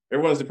depressing.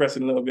 Everyone's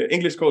depressing a little bit.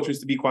 English culture is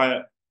to be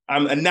quiet.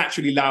 I'm a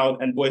naturally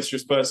loud and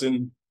boisterous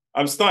person.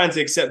 I'm starting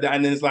to accept that.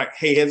 And then it's like,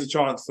 hey, here's a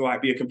chance to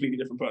like be a completely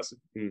different person.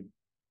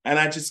 And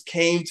I just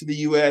came to the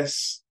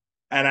US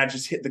and I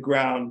just hit the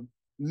ground,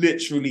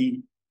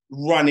 literally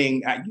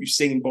running at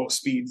Usain Bolt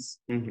speeds.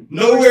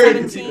 Nowhere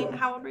in particular.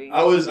 How old were you?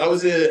 I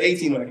was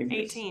 18 when I came to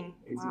 18.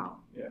 Wow.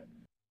 Yeah.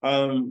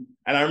 And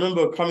I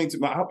remember coming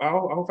to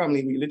our whole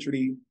family, we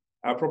literally,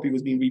 our property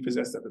was being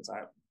repossessed at the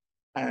time.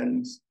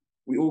 And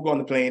we all got on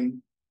the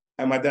plane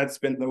and my dad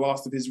spent the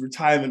last of his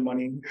retirement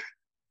money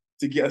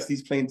to get us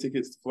these plane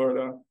tickets to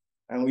Florida.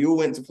 And we all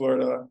went to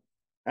Florida.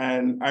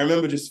 And I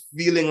remember just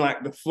feeling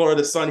like the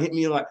Florida sun hit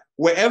me, like,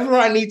 whatever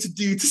I need to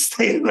do to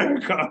stay in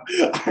America,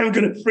 I'm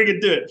going to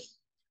friggin' do it.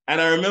 And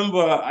I remember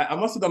I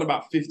must have done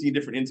about 15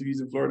 different interviews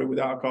in Florida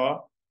without a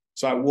car.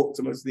 So I walked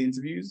to most of the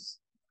interviews.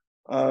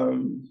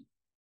 And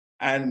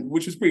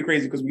which was pretty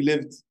crazy because we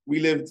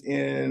lived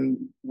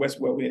in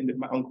West,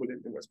 my uncle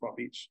lived in West Palm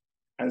Beach.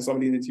 And some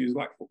of the interviews,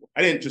 like,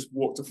 I didn't just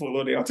walk to Fort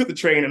Lauderdale. I took the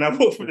train and I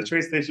walked from the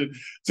train station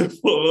to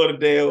Fort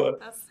Lauderdale.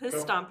 That's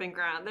his stomping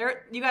ground.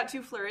 There, you got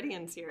two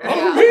Floridians here.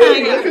 Oh,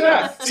 really? Look at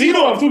that. So you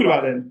know what I'm talking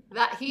about then?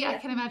 I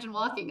can imagine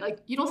walking. Like,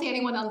 you don't see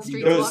anyone on the street.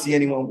 You don't see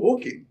anyone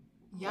walking.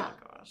 Yeah.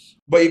 Oh, gosh.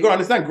 But you got to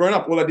understand, growing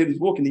up, all I did was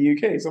walk in the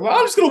UK. So I'm like,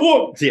 I'm just going to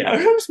walk. Yeah.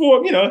 I'm just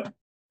walk,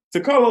 To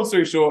cut a long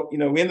story short, we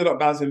ended up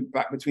bouncing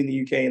back between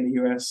the UK and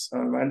the US. I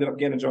ended up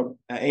getting a job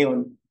at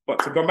Aon. But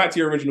to come back to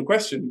your original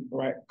question,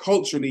 right?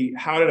 Culturally,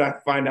 how did I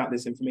find out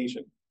this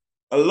information?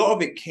 A lot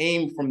of it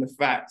came from the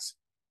fact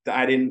that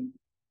I didn't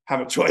have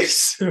a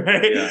choice,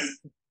 right? Yeah.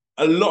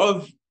 A lot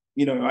of,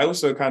 I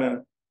also kind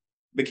of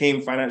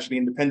became financially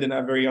independent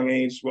at a very young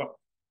age. Well,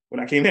 when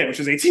I came here, which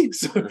was 18.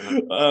 So,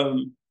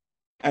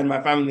 and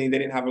my family, they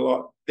didn't have a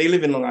lot. They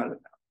live in Long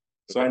Island now.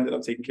 So I ended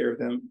up taking care of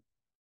them.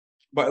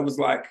 But it was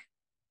like,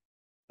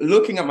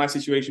 looking at my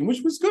situation,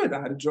 which was good.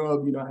 I had a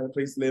job, I had a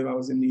place to live. I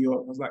was in New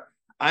York. I was like,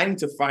 I need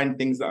to find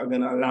things that are going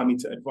to allow me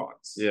to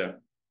advance. Yeah.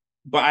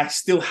 But I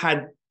still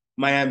had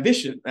my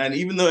ambition. And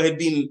even though it had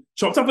been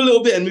chopped up a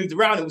little bit and moved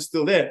around, it was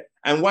still there.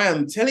 And why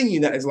I'm telling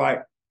you that is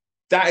like,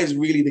 that is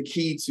really the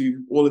key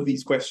to all of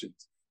these questions.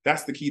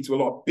 That's the key to a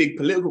lot of big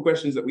political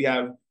questions that we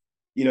have.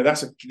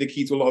 That's the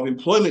key to a lot of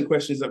employment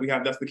questions that we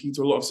have. That's the key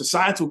to a lot of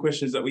societal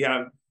questions that we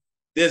have.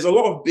 There's a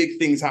lot of big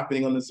things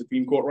happening on the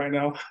Supreme Court right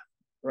now,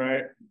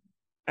 right?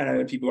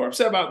 And people are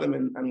upset about them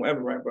and whatever,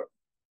 right? But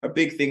a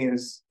big thing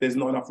is there's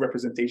not enough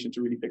representation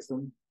to really fix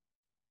them.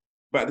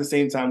 But at the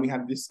same time, we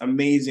have this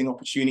amazing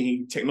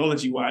opportunity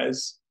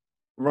technology-wise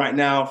right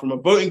now from a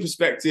voting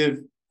perspective,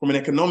 from an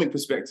economic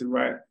perspective,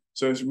 right?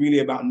 So it's really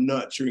about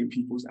nurturing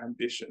people's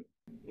ambition.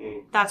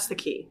 That's the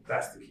key.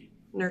 That's the key.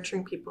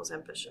 Nurturing people's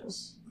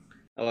ambitions.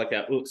 I like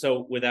that.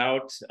 So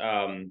without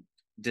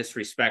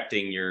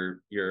disrespecting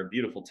your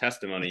beautiful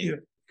testimony,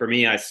 for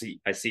me, I see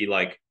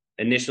like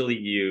initially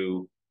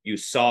you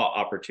saw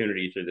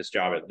opportunity through this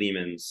job at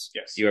Lehman's.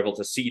 Yes. You were able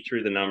to see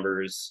through the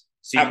numbers,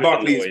 see At through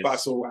Barclays, the but I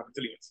noise. saw what happened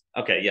to Lehman's.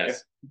 Okay,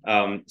 yes.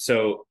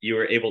 So you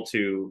were able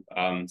to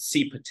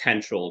see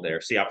potential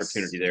there, see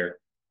opportunity there,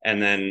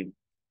 and then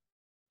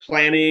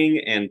planning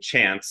and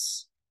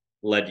chance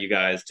led you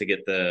guys to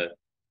get the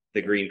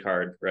green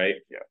card, right?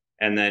 Yeah.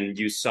 And then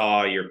you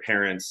saw your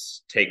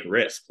parents take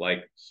risk,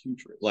 like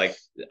Huge risk. like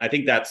I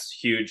think that's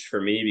huge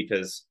for me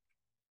because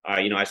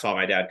I saw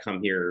my dad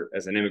come here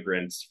as an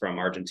immigrant from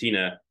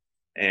Argentina,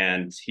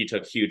 and he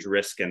took huge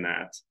risk in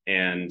that.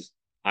 And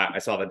I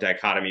saw the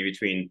dichotomy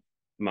between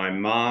my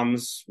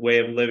mom's way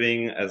of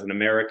living as an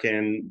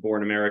American,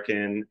 born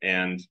American,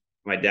 and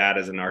my dad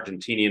as an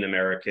Argentinian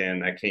American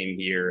that came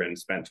here and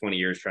spent 20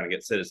 years trying to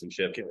get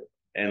citizenship.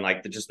 And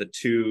like just the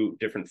two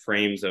different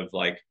frames of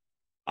like,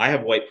 I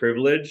have white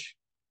privilege,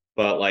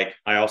 but like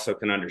I also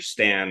can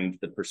understand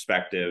the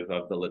perspective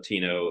of the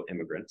Latino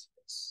immigrant.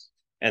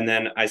 And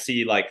then I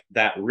see like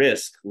that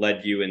risk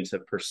led you into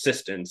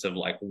persistence of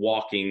like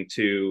walking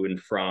to and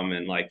from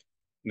and like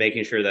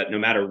making sure that no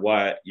matter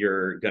what,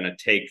 you're going to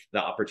take the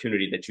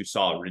opportunity that you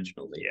saw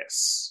originally.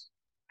 Yes.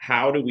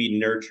 How do we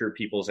nurture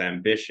people's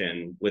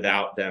ambition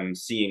without them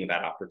seeing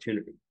that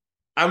opportunity?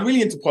 I'm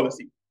really into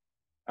policy.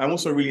 I'm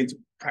also really into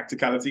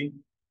practicality,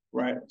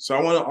 right? So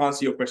I want to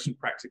answer your question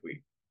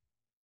practically.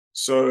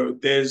 So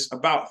there's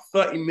about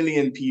 30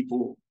 million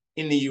people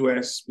in the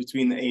US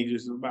between the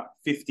ages of about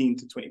 15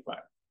 to 25,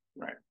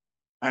 right?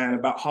 And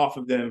about half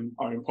of them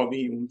are in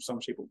poverty in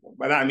some shape or form.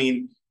 By that I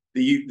mean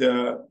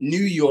the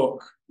New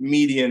York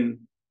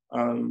median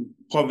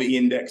poverty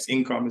index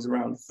income is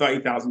around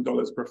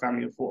 $30,000 per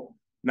family of four.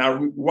 Now,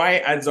 why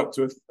it adds up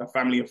to a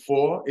family of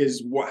four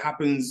is what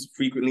happens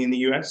frequently in the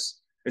US,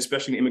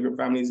 especially in immigrant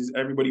families, is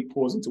everybody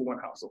pours into one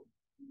household,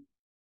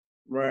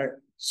 right?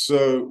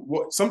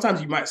 So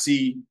sometimes you might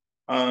see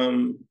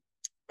an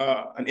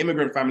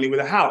immigrant family with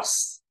a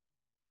house,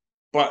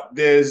 but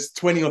there's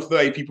 20 or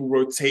 30 people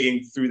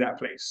rotating through that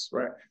place,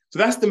 right? So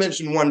that's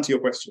dimension one to your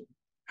question.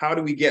 How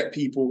do we get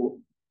people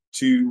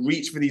to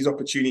reach for these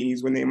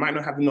opportunities when they might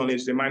not have the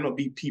knowledge, there might not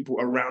be people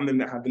around them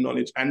that have the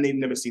knowledge, and they've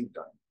never seen it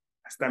done?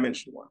 That's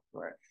dimension one,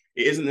 right?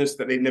 It isn't just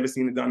that they've never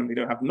seen it done and they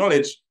don't have the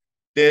knowledge.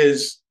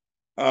 There's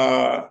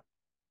an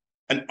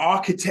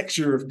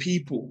architecture of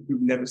people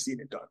who've never seen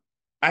it done.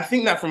 I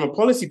think that from a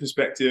policy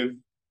perspective,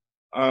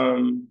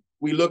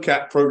 we look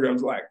at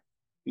programs like,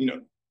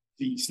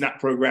 the SNAP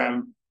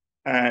program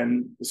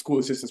and the school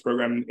assistance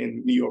program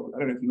in New York. I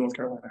don't know if North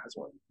Carolina has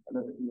one. I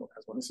know that New York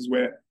has one. This is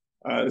where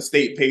the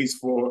state pays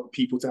for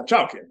people to have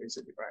childcare,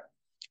 basically, right?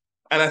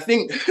 And I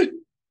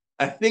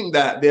think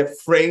that they're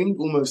framed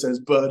almost as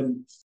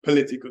burdens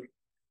politically.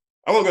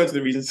 I won't go into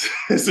the reasons.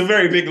 It's a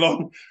very big,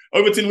 long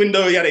Overton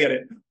window, yada, yada.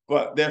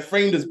 But they're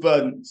framed as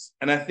burdens.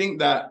 And I think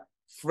that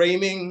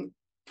framing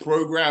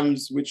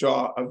programs which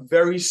are a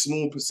very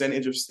small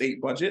percentage of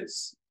state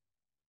budgets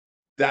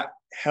that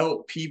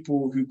help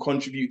people who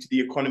contribute to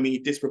the economy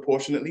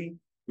disproportionately,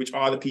 which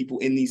are the people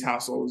in these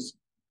households,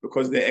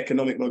 because their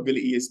economic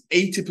mobility is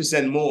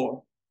 80%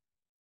 more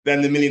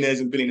than the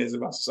millionaires and billionaires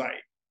of our society.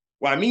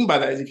 What I mean by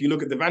that is if you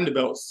look at the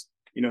Vanderbilts,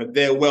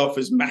 their wealth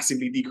has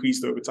massively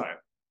decreased over time.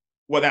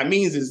 What that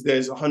means is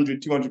there's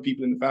 100, 200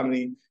 people in the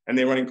family and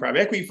they're running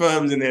private equity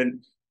firms and they're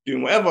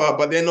doing whatever,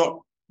 but they're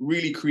not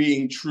really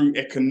creating true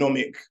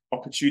economic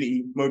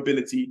opportunity,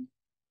 mobility.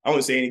 I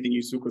won't say anything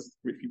useful because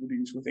rich people do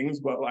useful things,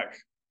 but like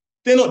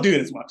they're not doing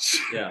as much,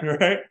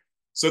 right?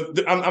 So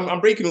I'm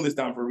breaking all this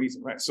down for a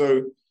reason, right?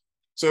 So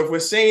if we're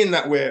saying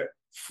that we're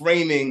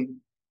framing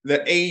the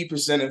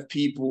 80% of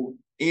people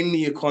in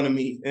the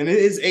economy, and it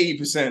is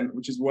 80%,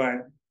 which is why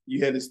you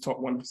hear this top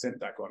 1%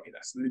 dichotomy.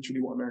 That's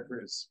literally what America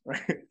is,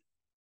 right?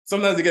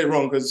 Sometimes they get it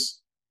wrong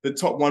because the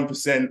top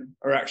 1%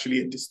 are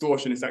actually a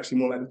distortion. It's actually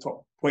more like the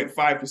top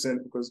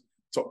 0.5% because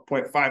top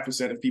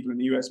 0.5% of people in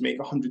the US make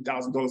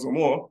 $100,000 or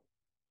more,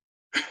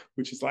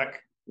 which is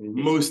like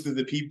most of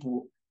the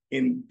people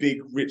in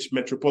big, rich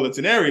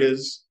metropolitan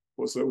areas,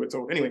 or so we're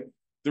told. Anyway,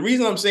 the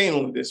reason I'm saying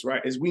all of this,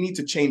 right, is we need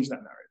to change that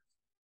narrative.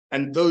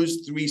 And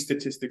those three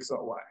statistics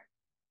are why,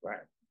 right?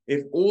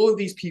 If all of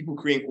these people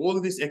create all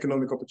of this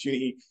economic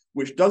opportunity,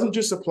 which doesn't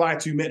just apply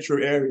to metro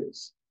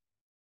areas,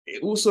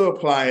 it also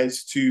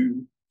applies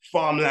to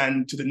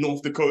farmland, to the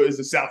North Dakotas,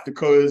 the South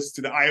Dakotas,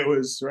 to the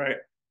Iowas, right?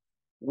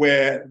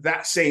 Where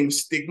that same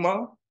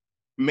stigma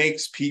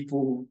makes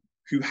people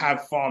who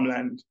have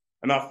farmland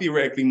and are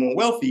theoretically more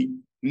wealthy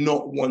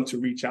not want to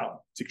reach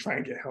out to try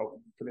and get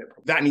help for their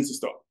problem. That needs to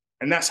stop.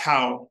 And that's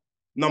how,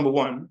 number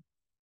one,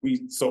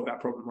 we solve that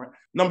problem, right?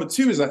 Number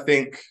two is I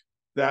think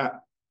that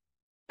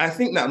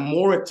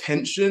more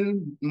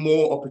attention,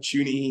 more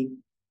opportunity,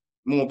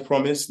 more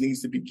promise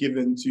needs to be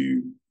given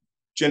to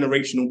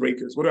generational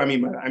breakers. What do I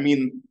mean by that? I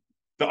mean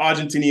the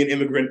Argentinian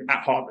immigrant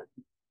at Harvard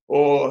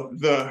or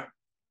the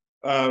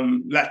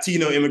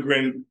Latino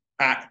immigrant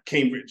at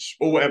Cambridge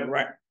or whatever,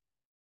 right?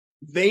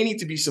 They need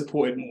to be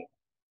supported more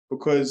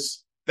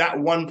because that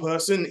one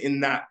person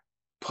in that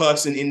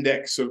person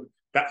index of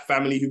that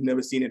family who've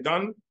never seen it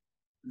done,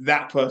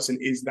 that person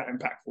is that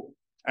impactful.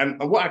 And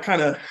what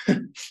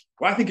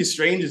I think is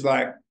strange is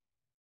like,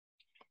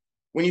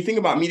 when you think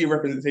about media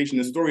representation,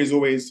 the story is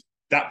always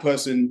that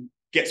person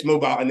gets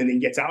mobile and then they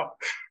get out.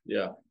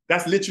 Yeah.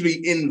 That's literally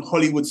in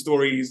Hollywood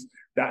stories.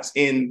 That's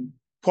in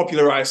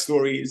popularized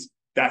stories.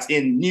 That's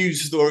in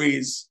news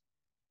stories.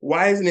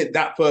 Why isn't it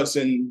that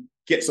person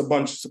gets a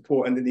bunch of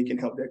support and then they can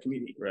help their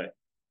community? Right.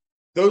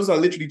 Those are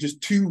literally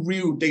just two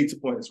real data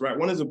points, right?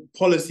 One is a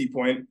policy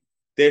point.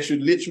 There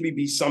should literally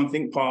be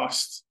something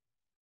passed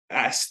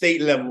at a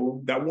state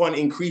level that, one,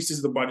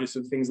 increases the budgets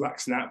of things like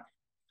SNAP,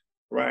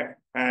 right?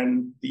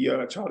 And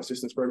the child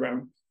assistance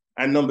program.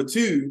 And number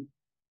two,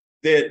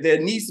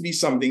 there needs to be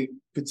something,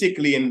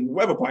 particularly in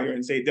whatever party you're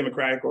in, say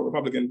Democratic or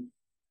Republican,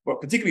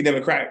 but particularly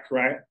Democratic,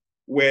 right?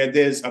 Where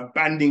there's a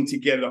banding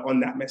together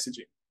on that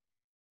messaging.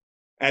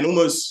 And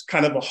almost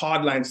kind of a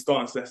hardline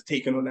stance that's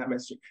taken on that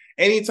messaging.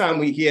 Anytime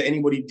we hear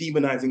anybody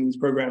demonizing these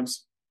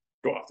programs,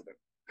 go after them.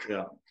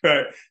 Yeah.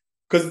 Right?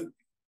 Because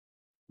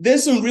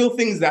there's some real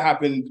things that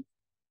happened,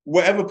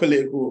 whatever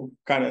political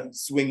kind of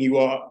swing you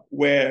are,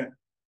 where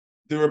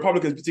the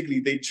Republicans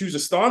particularly, they choose a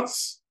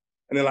stance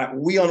and they're like,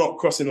 we are not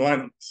crossing the line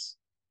on this.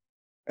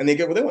 And they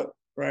get what they want,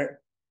 right?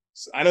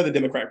 So I know the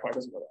Democratic Party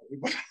doesn't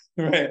want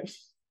that, right?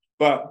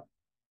 But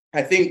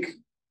I think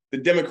the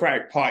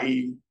Democratic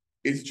Party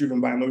is driven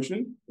by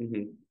emotion.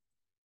 Mm-hmm.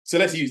 So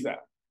let's use that.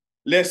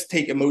 Let's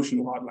take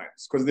emotional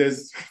hardlines, because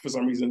there's, for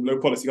some reason, no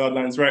policy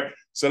hardlines, right?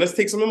 So let's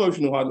take some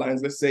emotional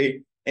hardlines. Let's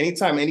say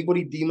anytime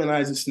anybody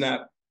demonizes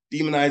SNAP,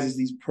 demonizes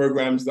these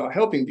programs that are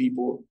helping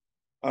people,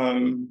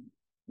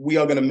 we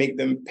are going to make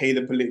them pay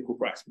the political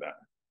price for that,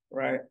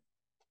 right?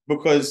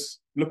 Because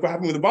look what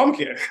happened with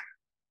Obamacare.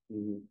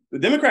 Mm-hmm. The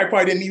Democratic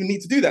Party didn't even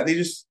need to do that. They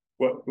just,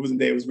 well, it wasn't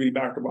there, it was really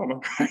Barack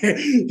Obama.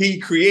 He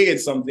created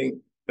something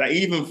that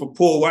even for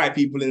poor white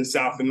people in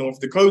South and North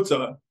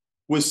Dakota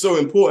was so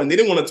important. They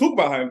didn't want to talk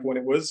about how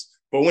important it was,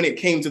 but when it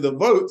came to the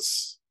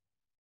votes,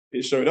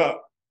 it showed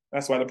up.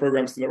 That's why the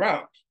program's still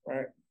around,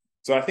 right?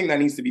 So I think that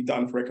needs to be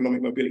done for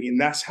economic mobility. And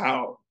that's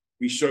how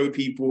we show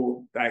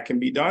people that it can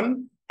be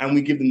done and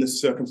we give them the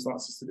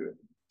circumstances to do it.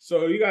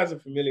 So you guys are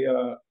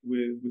familiar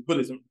with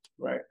Buddhism,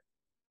 right?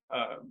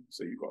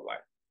 So you've got like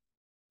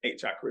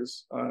 8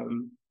 chakras.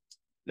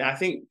 Now I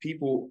think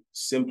people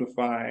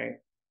simplify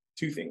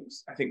two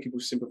things. I think people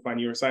simplify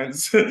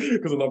neuroscience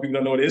because a lot of people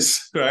don't know what it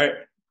is, right?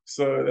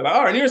 So they're like,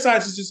 all right,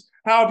 neuroscience is just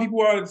how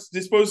people are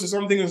disposed to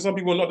something and some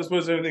people are not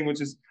disposed to everything,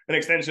 which is an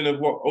extension of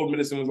what old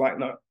medicine was like.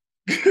 No.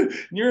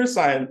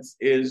 Neuroscience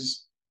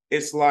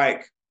it's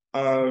like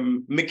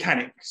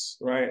mechanics,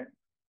 right?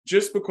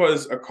 Just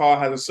because a car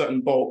has a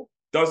certain bolt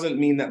doesn't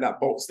mean that that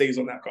bolt stays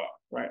on that car,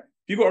 right?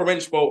 If you've got a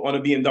wrench bolt on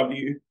a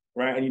BMW,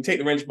 right, and you take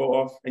the wrench bolt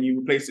off and you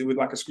replace it with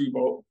like a screw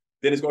bolt,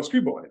 then it's got a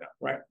screw bolt in it now,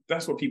 right?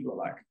 That's what people are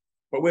like.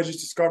 But we're just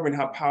discovering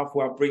how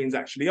powerful our brains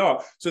actually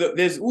are. So that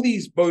there's all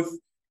these both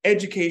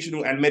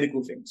educational and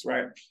medical things,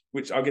 right?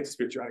 Which I'll get to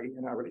spirituality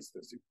and how it relates to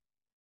those two.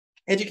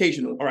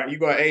 Educational, all right, you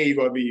got A, you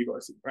got B, you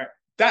got C, right?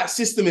 That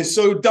system is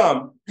so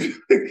dumb.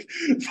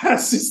 That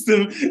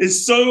system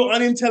is so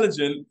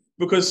unintelligent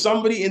because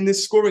somebody in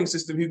this scoring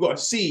system who got a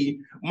C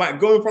might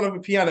go in front of a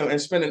piano and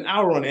spend an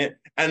hour on it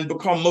and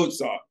become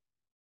Mozart.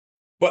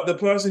 But the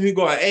person who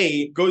got an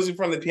A goes in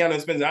front of the piano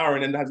and spends an hour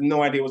and then has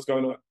no idea what's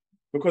going on.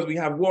 Because we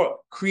have what?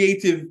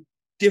 Creative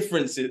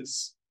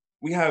differences.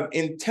 We have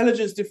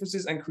intelligence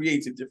differences and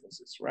creative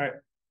differences, right?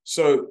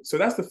 So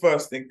that's the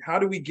first thing. How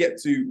do we get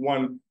to,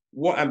 one,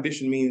 what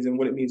ambition means and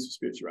what it means for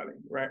spirituality,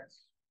 right?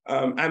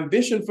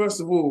 Ambition,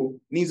 first of all,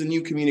 needs a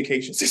new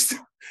communication system.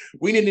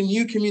 We need a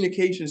new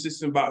communication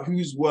system about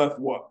who's worth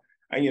what.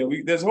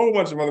 And, there's a whole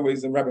bunch of other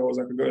ways and rabbit holes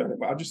I could go down,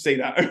 but I'll just say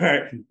that,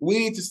 right? We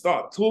need to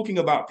start talking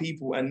about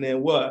people and their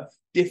worth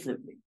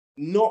differently,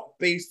 not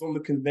based on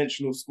the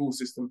conventional school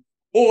system.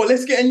 Or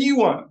let's get a new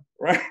one,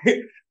 right?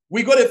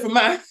 We got it for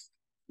math,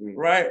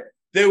 right?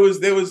 There was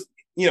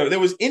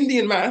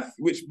Indian math,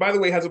 which, by the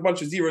way, has a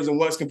bunch of zeros and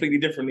works completely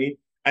differently.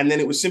 And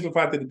then it was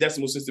simplified to the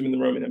decimal system in the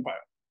Roman Empire.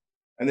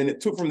 And then it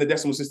took from the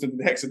decimal system to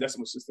the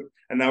hexadecimal system.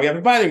 And now we have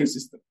a binary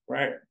system,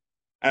 right?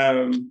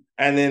 And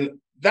then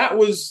that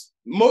was,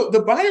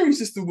 the binary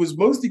system was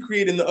mostly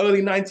created in the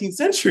early 19th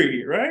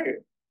century, right?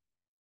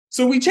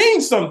 So we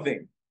changed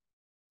something.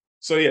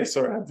 So yeah,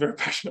 sorry, I'm very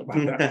passionate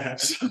about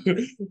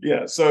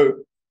that. So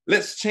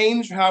let's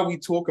change how we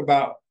talk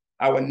about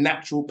our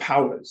natural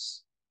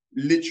powers,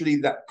 literally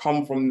that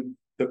come from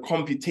the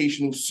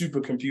computational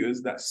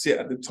supercomputers that sit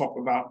at the top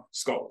of our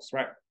skulls,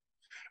 right?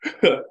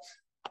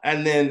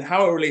 And then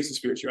how it relates to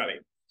spirituality.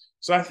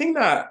 So I think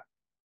that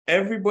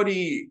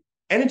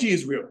energy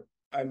is real.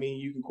 I mean,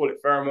 you can call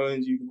it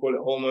pheromones, you can call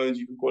it hormones,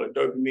 you can call it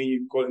dopamine, you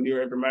can call it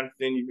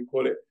neuroendorphin, you can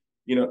call it,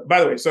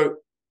 by the way, so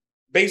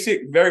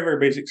basic, very, very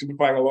basic,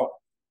 simplifying a lot.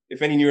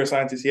 If any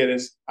neuroscientists hear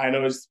this, I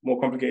know it's more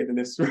complicated than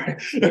this, right?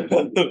 There's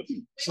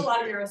a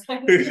lot of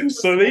neuroscientists.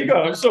 So there you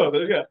go, I'm sure.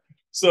 There you go.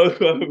 So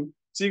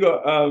you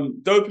got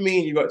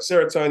dopamine, you got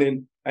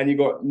serotonin, and you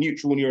got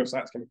neutral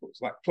neuroscience chemicals,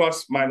 like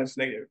plus, minus,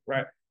 negative,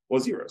 right? or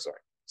zero, sorry.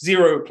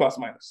 0 plus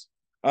minus.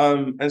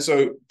 And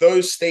so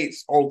those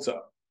states alter.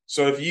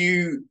 So if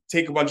you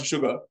take a bunch of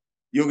sugar,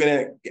 your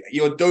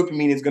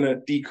dopamine is gonna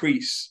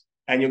decrease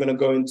and you're gonna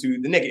go into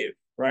the negative,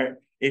 right?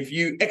 If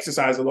you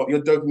exercise a lot,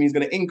 your dopamine is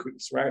gonna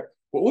increase, right?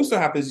 What also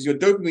happens is your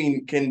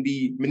dopamine can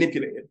be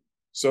manipulated.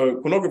 So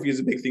pornography is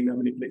a big thing that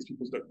manipulates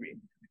people's dopamine.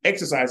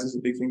 Exercise is a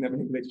big thing that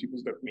manipulates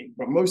people's dopamine.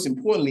 But most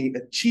importantly,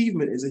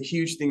 achievement is a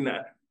huge thing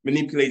that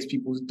manipulates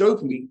people's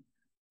dopamine.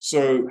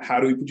 So how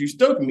do we produce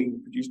dopamine? We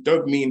produce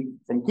dopamine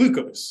from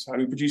glucose. How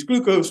do we produce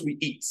glucose? We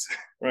eat,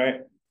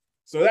 right?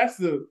 So that's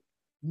the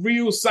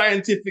real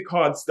scientific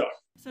hard stuff.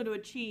 So to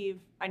achieve,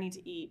 I need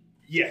to eat.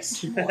 Yes.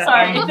 Sorry,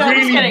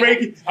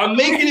 I'm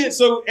making it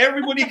so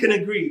everybody can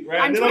agree,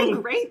 right? I'm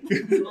doing great.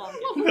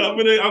 I'm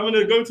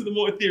gonna go to the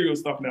more ethereal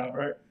stuff now,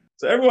 right?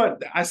 So everyone,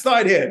 I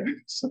started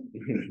here. So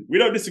we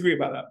don't disagree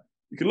about that.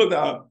 You can look that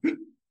up.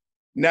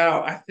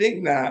 Now, I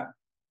think that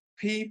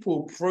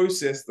people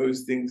process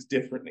those things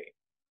differently.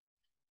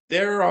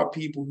 There are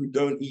people who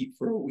don't eat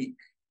for a week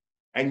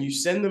and you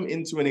send them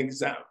into an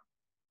exam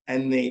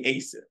and they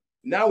ace it.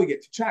 Now we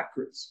get to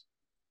chakras.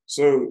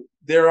 So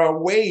there are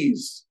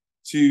ways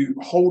to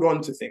hold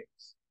on to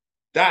things.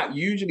 That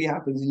usually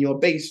happens in your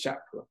base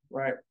chakra,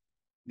 right?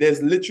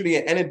 There's literally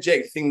an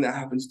energetic thing that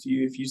happens to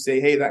you if you say,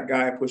 hey, that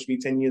guy pushed me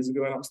 10 years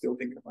ago and I'm still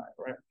thinking about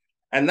it, right?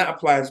 And that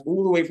applies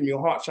all the way from your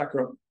heart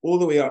chakra all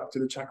the way up to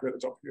the chakra at the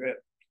top of your head.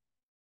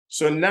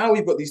 So now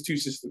we've got these two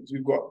systems.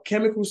 We've got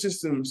chemical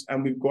systems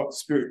and we've got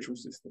spiritual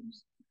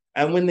systems.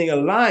 And when they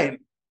align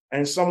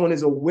and someone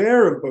is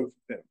aware of both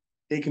of them,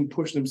 they can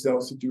push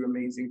themselves to do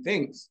amazing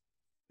things.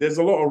 There's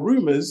a lot of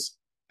rumors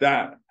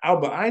that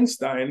Albert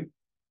Einstein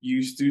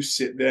used to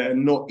sit there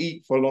and not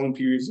eat for long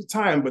periods of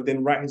time, but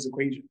then write his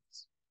equations.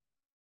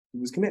 He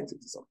was connected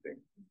to something.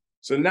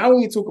 So now when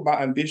we talk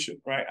about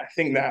ambition, right, I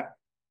think that,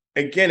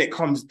 again, it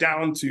comes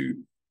down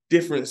to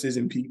differences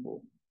in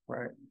people,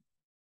 right?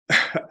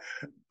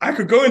 I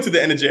could go into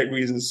the energetic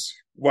reasons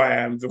why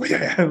I am the way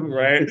I am,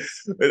 right?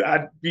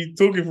 I'd be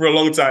talking for a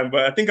long time,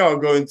 but I think I'll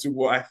go into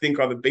what I think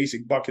are the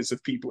basic buckets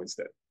of people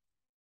instead.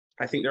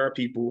 I think there are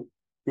people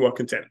who are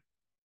content.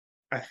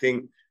 I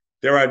think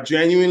there are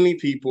genuinely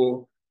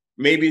people,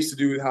 maybe it's to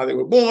do with how they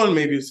were born,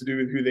 maybe it's to do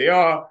with who they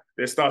are,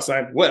 their star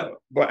sign,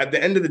 well, but at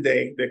the end of the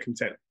day, they're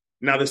content.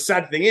 Now, the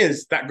sad thing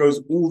is that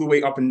goes all the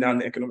way up and down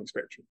the economic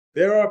spectrum.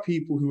 There are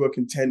people who are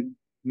content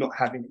not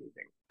having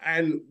anything.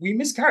 And we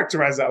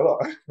mischaracterize that a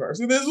lot. Right?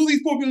 So there's all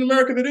these poor people in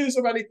America that are doing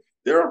something.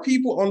 There are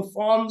people on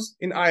farms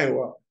in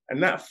Iowa,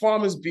 and that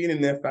farmer's been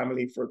in their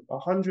family for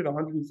 100,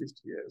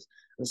 150 years.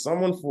 And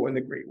someone fought in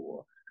the Great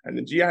War, and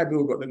the GI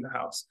Bill got them the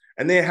house,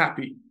 and they're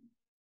happy.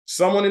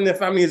 Someone in their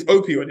family is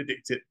opioid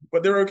addicted,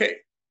 but they're okay.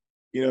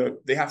 You know,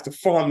 they have to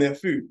farm their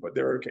food, but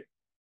they're okay.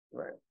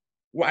 Right?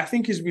 What I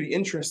think is really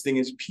interesting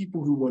is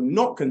people who were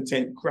not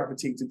content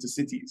gravitated to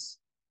cities.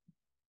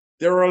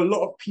 There are a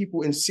lot of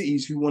people in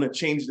cities who want to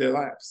change their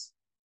lives,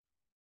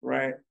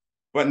 right?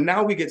 But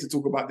now we get to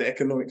talk about the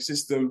economic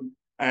system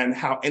and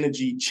how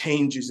energy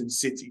changes in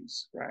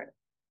cities,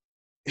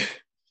 right?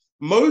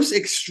 Most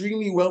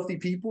extremely wealthy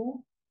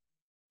people,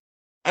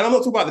 and I'm not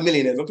talking about the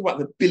millionaires, I'm talking about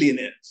the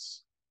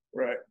billionaires,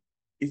 right?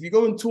 If you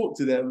go and talk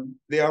to them,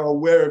 they are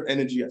aware of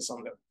energy at some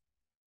level.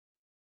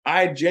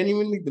 I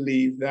genuinely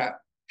believe that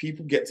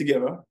people get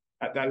together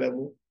at that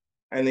level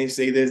and they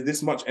say there's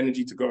this much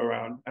energy to go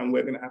around and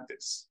we're going to have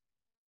this.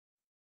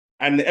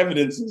 And the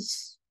evidence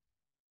is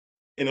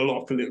in a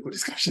lot of political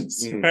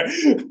discussions. Right?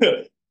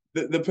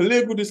 the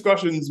political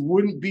discussions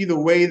wouldn't be the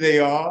way they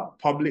are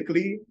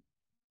publicly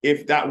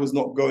if that was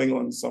not going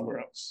on somewhere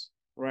else,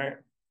 right?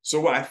 So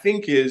what I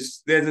think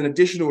is there's an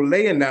additional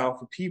layer now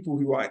for people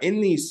who are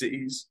in these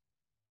cities,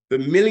 the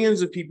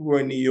millions of people who are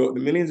in New York,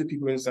 the millions of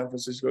people in San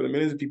Francisco, the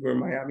millions of people in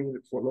Miami,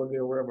 Fort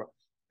Lauderdale, wherever.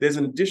 There's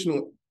an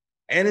additional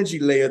energy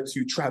layer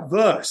to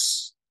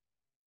traverse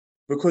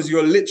because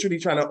you're literally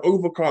trying to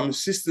overcome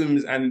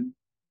systems and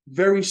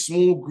very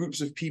small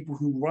groups of people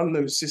who run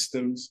those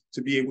systems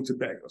to be able to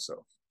better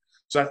yourself.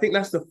 So I think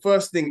that's the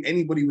first thing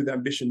anybody with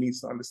ambition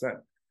needs to understand.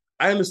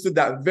 I understood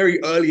that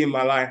very early in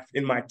my life,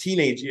 in my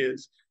teenage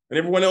years, when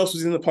everyone else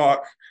was in the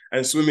park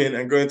and swimming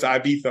and going to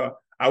Ibiza.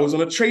 I was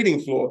on a trading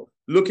floor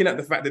looking at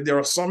the fact that there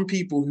are some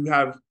people who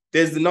have,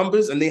 there's the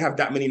numbers and they have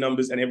that many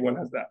numbers and everyone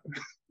has that.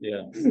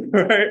 Yeah.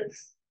 Right?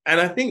 And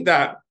I think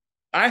that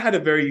I had a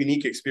very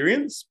unique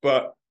experience,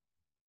 but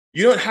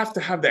you don't have to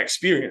have that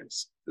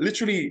experience.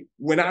 Literally,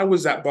 when I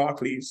was at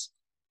Barclays,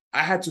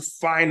 I had to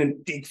find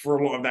and dig for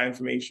a lot of that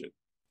information.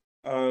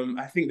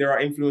 I think there are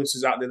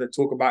influencers out there that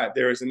talk about it.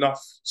 There is enough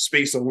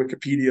space on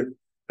Wikipedia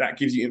that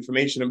gives you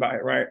information about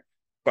it, right?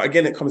 But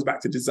again, it comes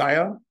back to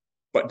desire.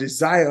 But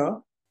desire,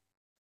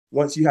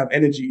 once you have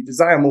energy,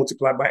 desire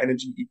multiplied by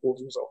energy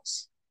equals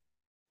results.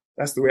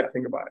 That's the way I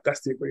think about it.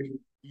 That's the equation.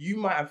 You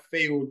might have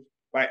failed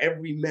by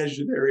every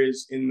measure there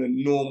is in the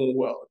normal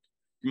world.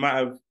 You might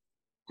have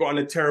gotten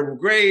a terrible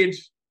grade.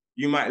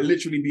 You might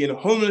literally be in a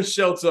homeless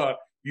shelter.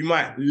 You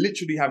might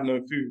literally have no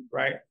food,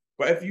 right?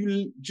 But if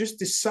you just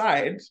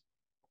decide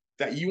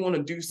that you want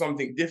to do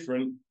something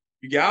different,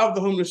 You get out of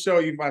the homeless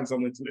shelter, you find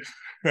somewhere to live,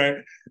 right?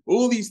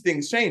 All these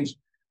things change.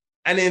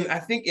 And then I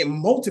think it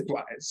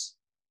multiplies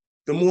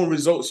the more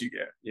results you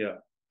get. Yeah.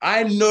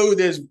 I know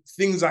there's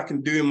things I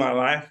can do in my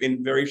life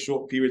in very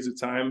short periods of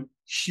time,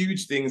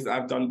 huge things that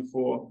I've done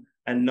before,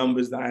 and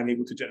numbers that I'm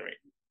able to generate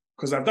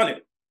because I've done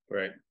it.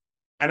 Right.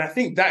 And I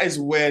think that is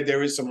where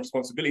there is some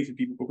responsibility for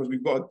people, because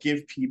we've got to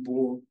give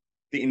people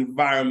the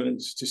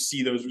environment to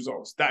see those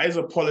results. That is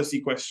a policy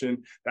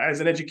question. That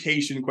is an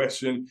education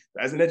question.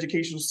 That is an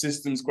educational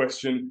systems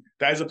question.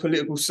 That is a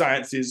political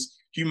sciences,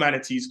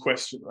 humanities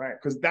question, right?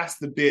 Because that's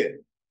the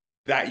bit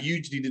that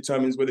usually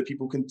determines whether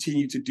people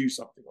continue to do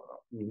something or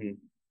not. Mm-hmm.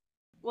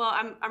 Well,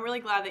 I'm really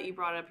glad that you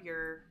brought up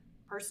your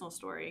personal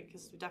story,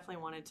 because we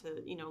definitely wanted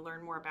to,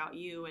 learn more about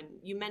you. And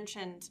you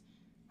mentioned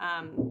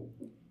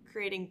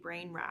creating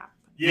brain wrap.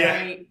 Yeah,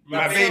 right?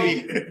 my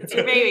baby. It's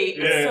your baby.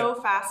 Yeah. It's so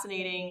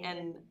fascinating,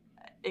 and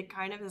it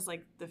kind of is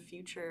like the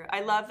future.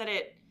 I love that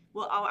it.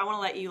 Well, I want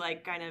to let you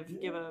kind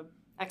of give a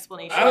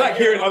explanation. I like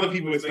hearing other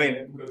people explain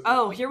it.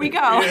 Oh, here we go.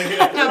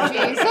 No,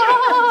 geez.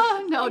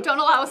 No, don't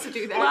allow us to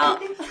do that.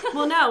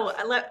 Well, no,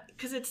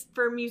 because it's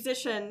for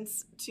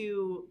musicians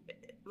to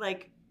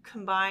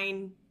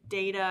combine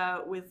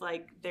data with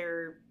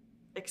their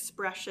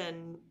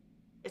expression.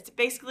 It's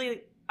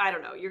basically, I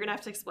don't know. You're gonna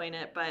have to explain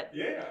it, but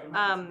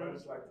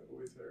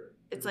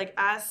it's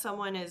as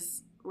someone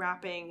is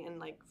rapping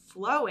and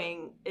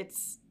flowing,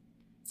 it's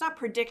not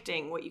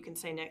predicting what you can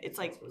say next. It's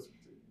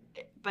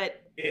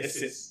but it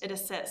assists. It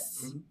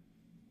assists. Mm-hmm.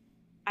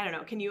 I don't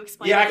know. Can you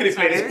explain? Yeah, I can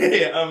explain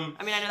it. Yeah,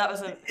 I mean, I know that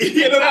was a.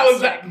 That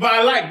was that, but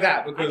I like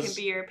that because I can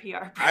be your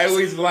PR person. I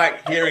always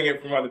like hearing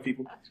it from other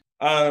people,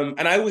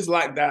 and I always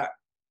like that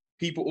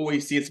people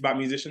always see it's about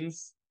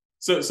musicians.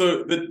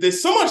 So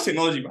there's so much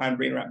technology behind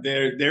brain rap.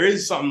 There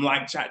is something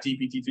like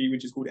ChatGPT-3,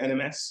 which is called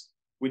NMS,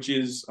 which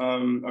is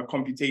a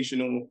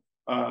computational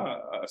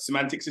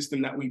semantic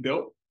system that we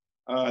built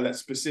that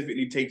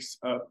specifically takes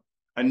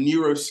a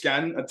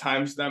neuroscan, a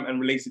timestamp, and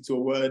relates it to a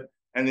word,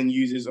 and then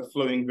uses a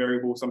flowing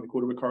variable, something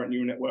called a recurrent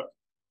neural network,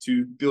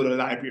 to build a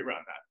library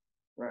around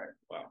that. Right.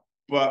 Wow.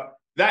 But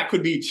that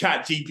could be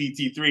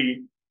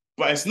ChatGPT-3,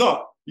 but it's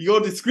not.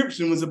 Your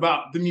description was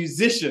about the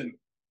musician.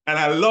 And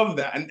I love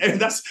that.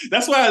 And that's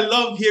why I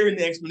love hearing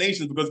the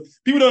explanations, because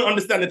people don't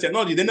understand the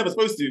technology. They're never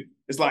supposed to.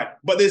 It's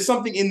but there's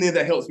something in there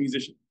that helps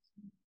musicians,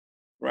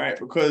 right?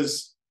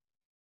 Because,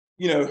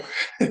 I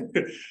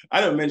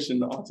don't mention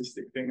the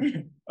artistic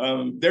thing.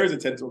 There is a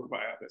TED Talk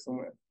about it out there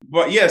somewhere.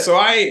 But yeah, so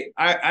I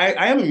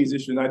am a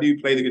musician. I do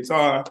play the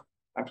guitar.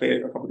 I play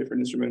a couple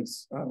different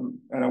instruments.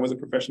 And I was a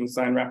professional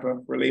sign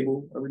rapper for a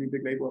label, a really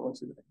big label. I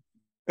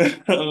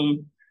went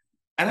to.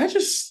 And I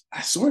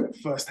saw it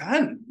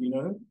firsthand,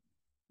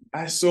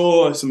 I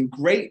saw some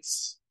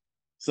greats,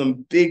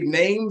 some big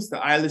names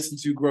that I listened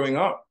to growing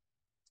up,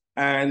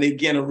 and they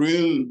get in a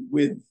room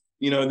with,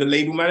 the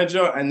label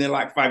manager, and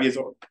they're 5 years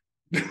old.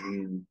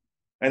 And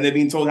they're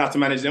being told how to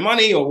manage their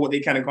money or what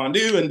they can and can't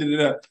do. And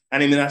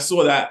then I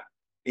saw that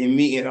in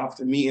meeting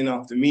after meeting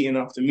after meeting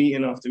after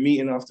meeting after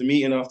meeting after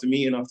meeting after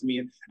meeting after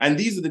meeting. And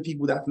these are the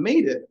people that have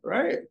made it,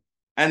 right?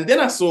 And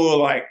then I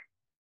saw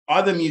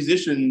other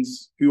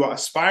musicians who are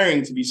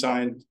aspiring to be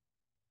signed.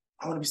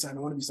 I want to be signed.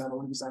 I want to be signed. I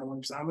want to be signed. I want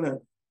to be signed. I'm going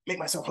to make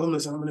myself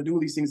homeless, and I'm going to do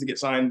all these things to get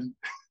signed,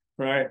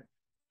 right?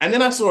 And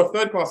then I saw a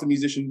third class of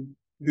musicians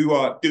who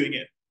are doing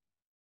it.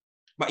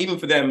 But even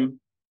for them,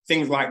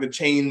 things like the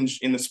change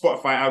in the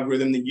Spotify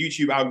algorithm, the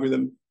YouTube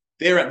algorithm,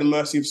 they're at the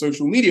mercy of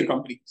social media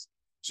companies.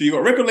 So you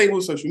got record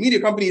labels, social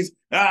media companies,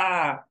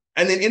 and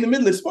then in the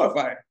middle is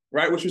Spotify,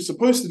 right? Which was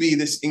supposed to be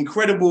this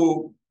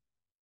incredible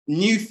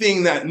new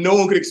thing that no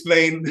one could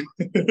explain,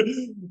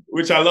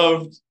 which I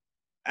loved,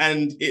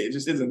 and it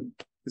just isn't.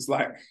 It's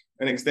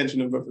an extension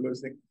of both of those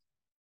things,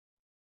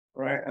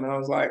 right? And I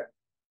was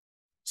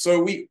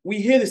so we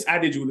hear this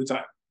adage all the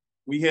time.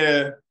 We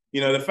hear,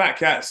 the fat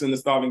cats and the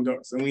starving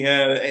dogs, and we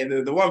hear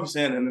the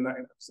 1% and the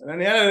 99%.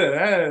 And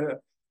I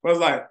was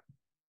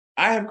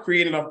I have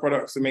created enough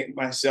products to make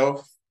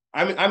myself.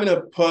 I'm in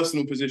a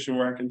personal position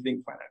where I can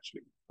think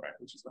financially, right?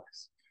 Which is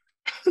nice.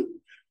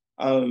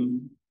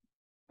 And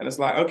it's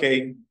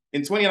okay.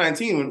 In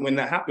 2019, when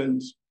that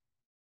happened,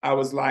 I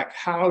was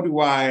how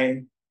do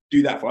I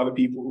do that for other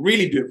people,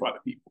 really do it for other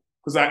people?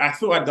 Because I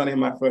thought I'd done it in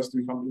my first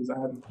 3 companies. I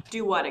had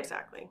do what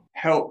exactly?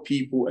 Help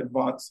people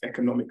advance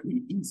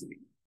economically easily.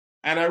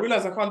 And I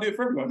realized I can't do it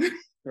for everyone,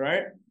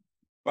 right?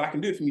 But I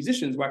can do it for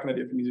musicians. Why can I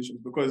do it for musicians?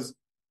 Because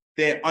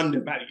they're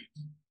undervalued.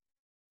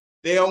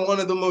 They are one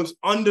of the most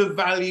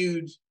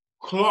undervalued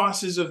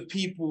classes of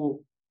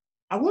people.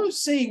 I won't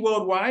say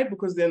worldwide,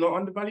 because they're not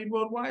undervalued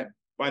worldwide,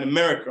 but in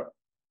America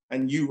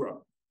and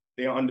Europe,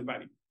 they are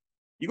undervalued.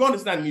 You got to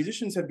understand,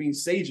 musicians have been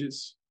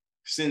sages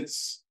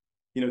since,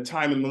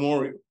 time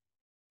immemorial.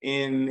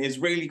 In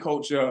Israeli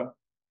culture,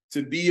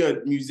 to be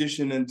a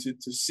musician and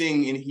to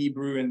sing in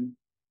Hebrew, and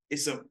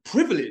it's a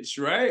privilege,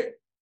 right?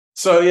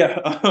 So yeah.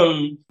 Do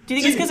you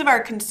think it's because of our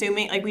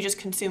consuming, we just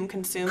consume?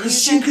 Consume.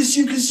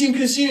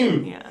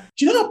 Yeah.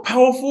 Do you know how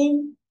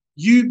powerful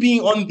you being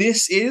on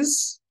this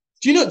is?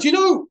 Do you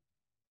know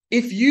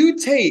if you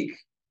take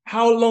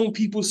how long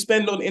people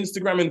spend on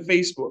Instagram and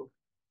Facebook,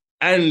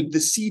 and the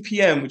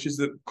CPM, which is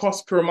the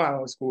cost per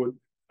mile, it's called,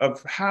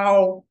 of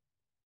how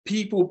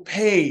people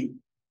pay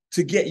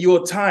to get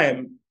your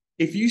time.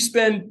 If you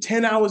spend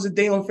 10 hours a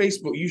day on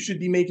Facebook, you should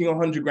be making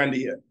 100 grand a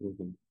year.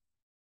 Mm-hmm.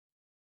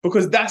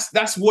 Because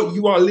that's what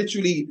you are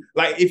literally,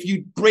 like, if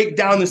you break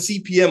down the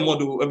CPM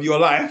model of your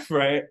life,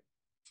 right?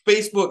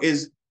 Facebook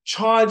is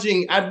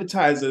charging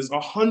advertisers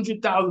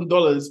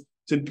 $100,000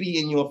 to be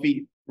in your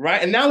feed,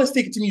 right? And now let's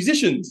take it to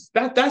musicians.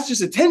 That's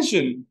just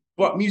attention.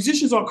 But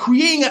musicians are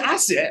creating an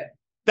asset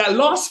that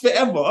lasts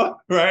forever,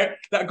 right?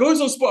 That goes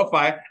on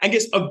Spotify and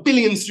gets 1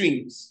 billion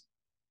streams,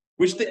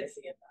 which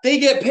they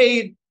get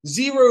paid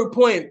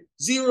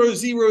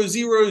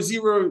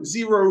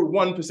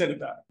 0.0000001% of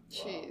that.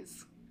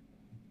 Jeez.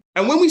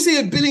 And when we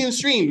say 1 billion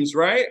streams,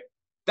 right?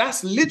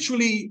 That's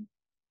literally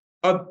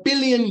 $1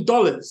 billion.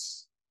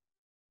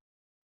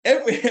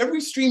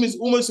 Every stream is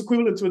almost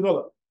equivalent to $1. I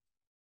don't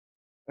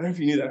know if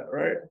you knew that,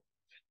 right?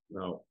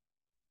 No.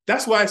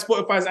 That's why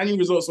Spotify's annual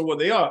results are what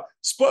they are.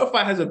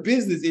 Spotify has a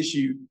business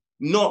issue,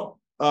 not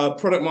a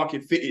product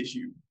market fit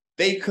issue.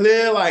 They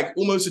clear like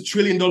almost $1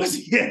 trillion a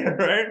year,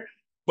 right?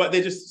 But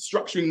they're just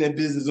structuring their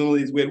business in all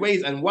these weird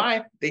ways. And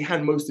why? They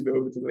hand most of it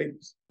over to the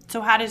labels.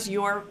 So how does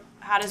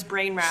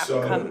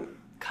BrainWrap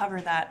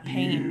cover that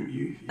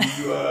pain?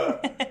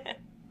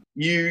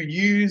 You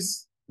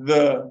use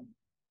the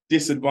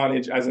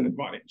disadvantage as an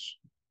advantage.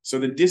 So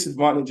the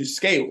disadvantage is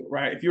scale,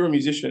 right? If you're a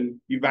musician,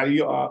 you value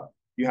your art,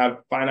 you have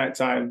finite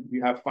time,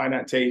 you have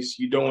finite taste,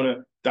 you don't want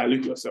to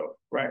dilute yourself,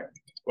 right?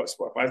 But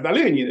Spotify is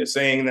diluting you. They're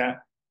saying that,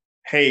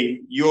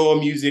 hey, your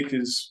music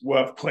is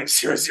worth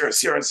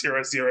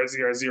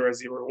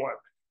 0.000000001,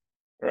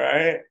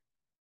 right?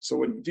 So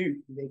what do?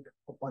 You make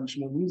a bunch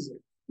more music.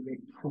 You make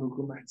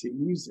programmatic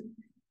music.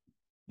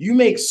 You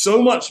make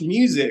so much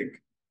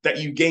music that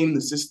you game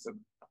the system.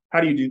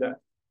 How do you do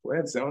that? Go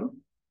ahead, sound.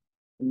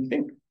 And you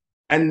think.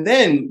 And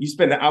then you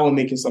spend an hour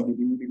making something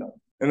you really love.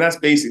 And that's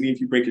basically,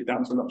 if you break it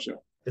down to a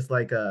nutshell. It's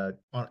like a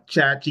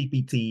chat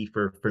GPT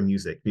for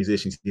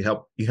musicians. You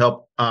help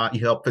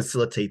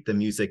facilitate the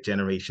music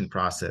generation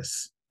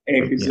process.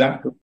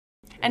 Exactly.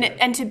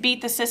 And to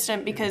beat the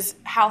system, because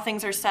how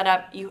things are set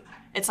up,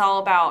 it's all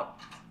about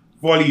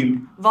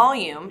volume.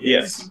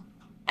 Yes.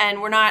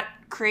 And we're not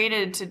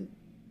created to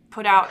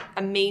put out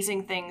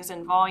amazing things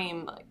in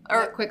volume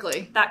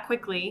that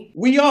quickly.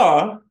 We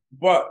are,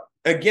 but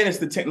again, it's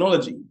the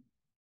technology.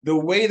 The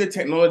way the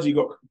technology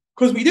got,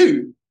 because we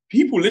do.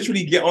 People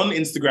literally get on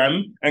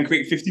Instagram and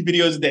create 50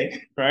 videos a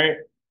day, right?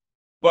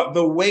 But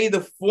the way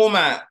the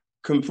format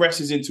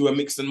compresses into a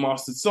mixed and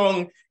mastered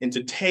song,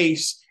 into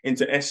taste,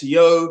 into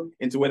SEO,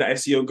 into where that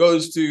SEO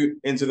goes to,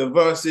 into the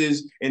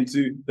verses,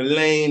 into the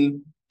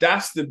lane,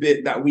 that's the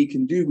bit that we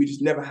can do. We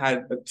just never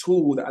had a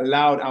tool that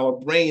allowed our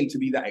brain to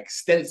be that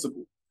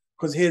extensible.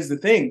 Because here's the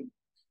thing.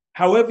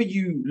 However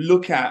you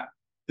look at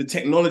the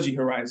technology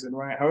horizon,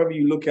 right? However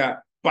you look at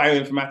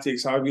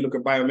bioinformatics, however you look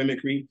at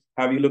biomimicry,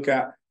 however you look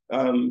at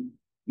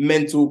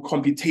mental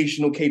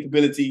computational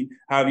capability,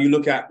 however you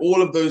look at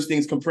all of those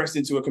things compressed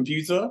into a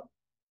computer,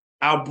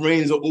 our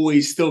brains are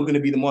always still going to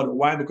be the model.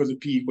 Why? Because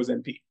of P equals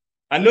NP.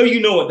 I know you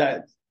know what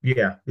that is.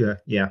 Yeah.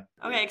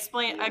 Okay,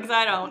 explain, because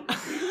I don't.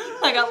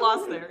 I got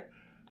lost there.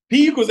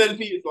 P equals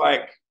NP is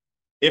like,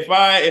 if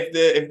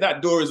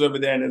that door is over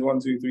there and there's 1,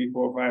 2, 3,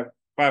 4,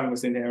 5 of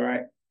us in here,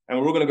 right? And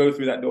we're all going to go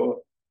through that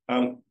door.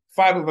 5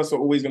 of us are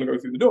always going to go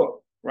through the door,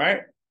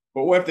 right?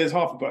 But what if there's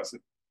half a person?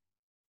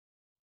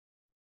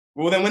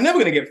 Well, then we're never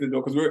going to get through the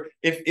door, because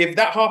if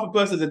that half a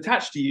person is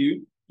attached to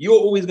you, you're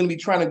always going to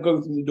be trying to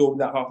go through the door with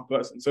that half a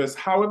person. So it's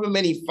however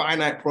many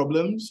finite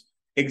problems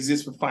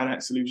exist for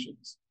finite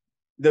solutions.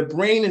 The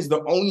brain is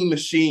the only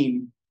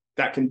machine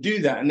that can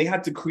do that. And they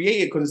had to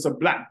create it because it's a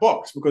black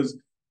box, because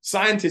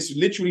scientists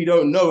literally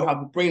don't know how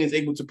the brain is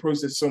able to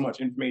process so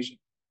much information.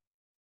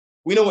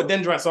 We know what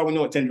dendrites are. We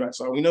know what dendrites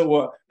are. We know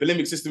what the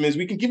limbic system is.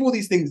 We can give all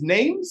these things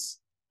names,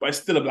 but it's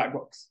still a black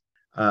box.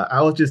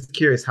 I was just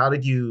curious, how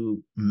did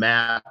you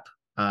map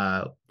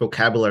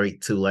vocabulary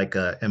to like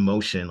a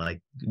emotion?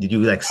 Like, did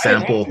you like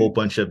sample a whole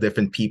bunch of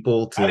different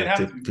people to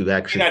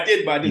actually? I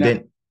did, but I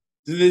didn't.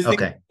 This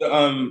okay.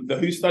 The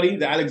WHO study,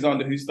 the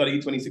Alexander WHO study,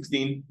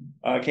 2016,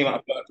 came out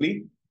of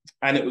Berkeley,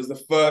 and it was the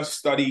first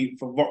study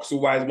for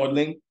voxel-wise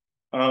modeling.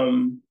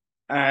 And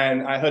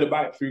I heard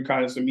about it through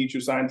kind of some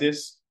mutual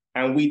scientists,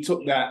 and we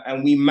took that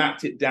and we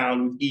mapped it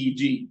down with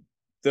EEG.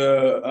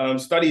 The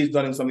study is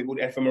done in something called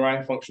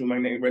fMRI, functional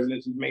magnetic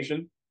resonance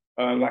information,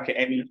 like an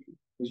MEG,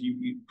 because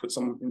you put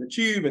someone in the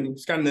tube and you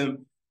scan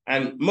them.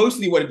 And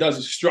mostly what it does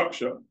is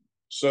structure.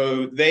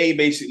 So they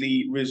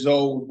basically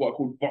resolve what are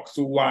called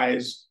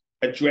voxel-wise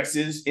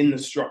addresses in the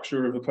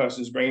structure of a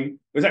person's brain.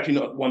 It's actually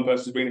not one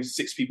person's brain, it's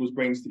 6 people's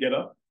brains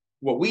together.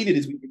 What we did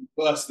is we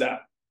reversed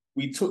that.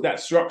 We took that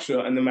structure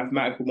and the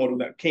mathematical model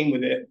that came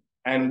with it,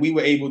 and we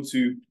were able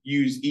to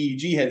use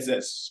EEG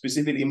headsets,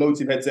 specifically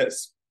emotive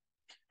headsets,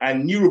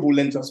 and Neurable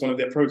lent us one of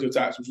their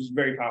prototypes, which was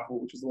very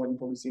powerful, which is the one you've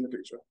probably seen in the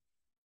picture.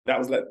 That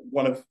was like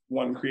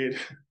one created.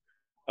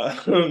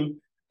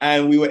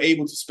 And we were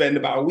able to spend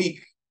about a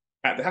week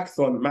at the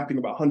hackathon mapping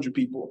about 100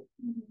 people.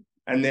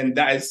 And then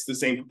that is the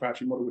same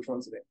proprietary model which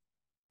runs today.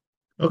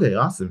 Okay,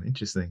 awesome.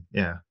 Interesting.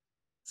 Yeah.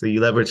 So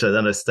you leverage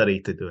another study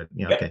to do it.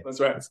 Yeah, okay. That's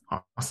right. That's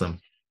awesome.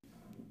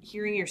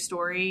 Hearing your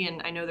story,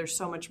 and I know there's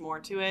so much more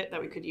to it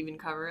that we could even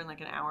cover in like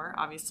an hour,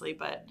 obviously,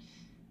 but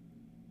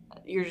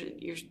you're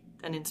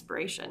an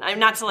inspiration. I'm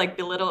not to like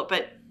belittle it,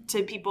 but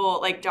to people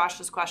like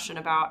Josh's question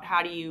about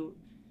how do you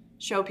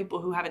show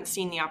people who haven't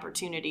seen the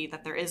opportunity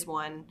that there is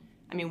one.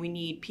 I mean, we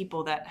need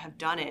people that have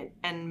done it,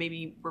 and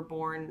maybe we're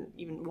born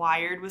even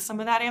wired with some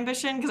of that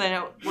ambition, because I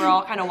know we're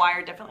all kind of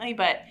wired differently,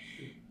 but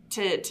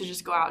to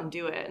just go out and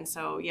do it. And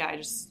so, yeah, I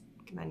just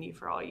commend you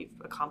for all you've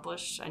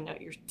accomplished. I know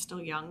you're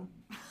still young.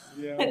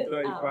 Yeah, I'm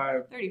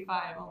 35.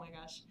 35, oh my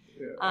gosh.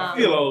 Yeah. I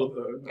feel old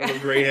though. I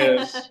have gray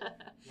hairs.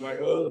 Like,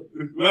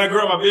 when I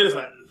grow up my beard, it's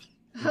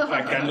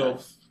like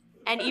Gandalf.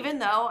 And even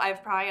though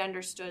I've probably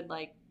understood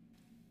like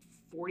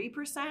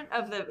 40%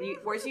 of the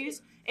words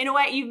used, in a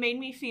way, you've made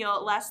me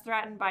feel less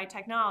threatened by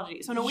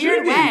technology. So in a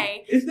weird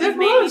way, you've made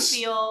me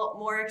feel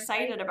more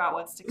excited about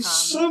what's to come.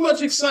 So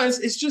much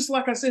excitement. It's just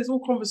like I said, it's all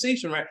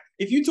conversation, right?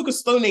 If you took a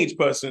Stone Age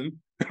person,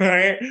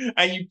 right,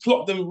 and you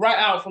plopped them right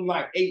out from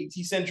like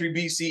 80th century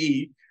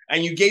BCE,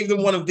 and you gave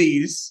them one of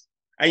these,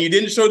 and you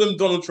didn't show them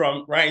Donald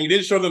Trump, right, and you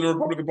didn't show them the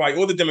Republican Party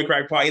or the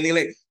Democratic Party, and they're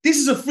like, this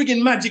is a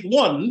freaking magic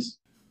wand,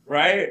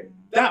 right?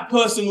 That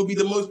person will be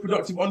the most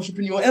productive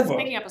entrepreneur ever. He's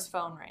picking up his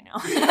phone right now.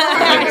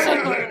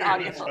 An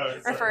audio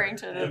referring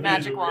to the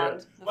magic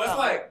wand. That's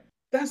like,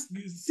 that's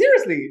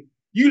seriously.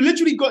 You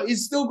literally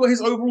still got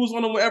his overalls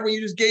on or whatever, and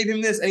you just gave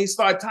him this, and he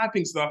started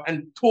typing stuff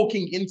and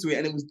talking into it,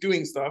 and it was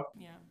doing stuff.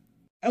 Yeah.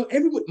 And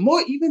everyone,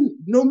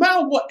 no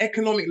matter what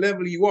economic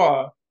level you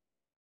are,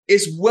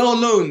 it's well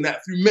known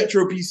that through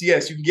Metro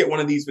PCS you can get one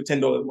of these for $10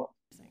 a month.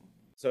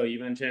 So you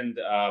mentioned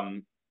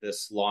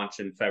this launch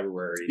in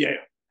February. Yeah.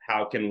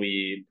 How can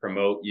we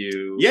promote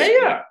you?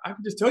 Yeah. I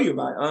can just tell you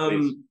about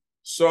it.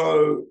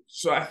 So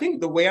I think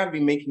the way I've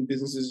been making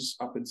businesses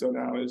up until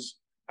now is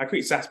I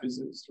create SaaS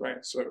business, right?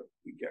 So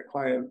we get a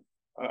client,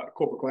 a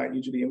corporate client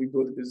usually, and we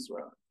build the business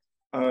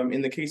around.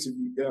 In the case of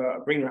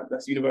BrainRap,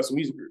 that's Universal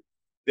Music Group.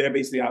 They're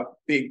basically our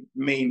big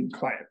main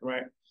client,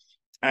 right?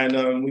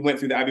 And we went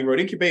through the Abbey Road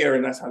Incubator,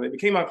 and that's how they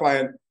became our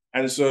client.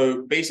 And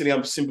so basically,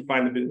 I'm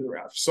simplifying the business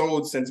around. I've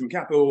sold Sentiment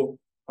Capital.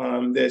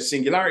 There's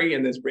Singularity,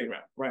 and there's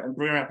BrainRap, right? And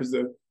BrainRap is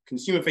the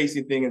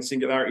consumer-facing thing, and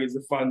Singularity is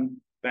the fund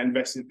that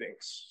invests in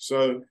things.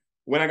 So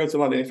when I go to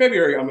London in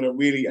February, I'm going to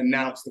really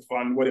announce the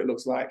fund, what it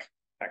looks like,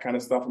 that kind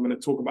of stuff. I'm going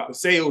to talk about the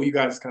sale. You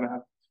guys kind of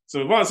have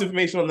some advanced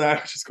information on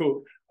that, which is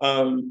cool.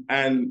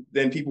 And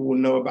then people will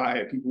know about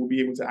it. People will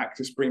be able to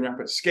access BrainRap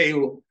at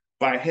scale,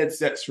 buy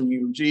headsets from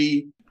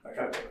UMG.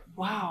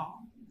 Wow.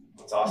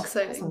 That's awesome.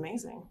 Exciting. That's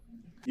amazing.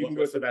 You can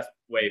go What's to the best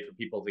way for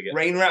people to get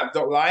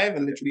brainrap.live,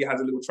 and literally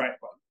has a little track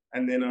button.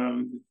 And then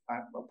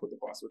I'll put the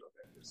password up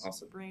there. It's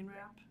Awesome.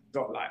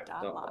 .live.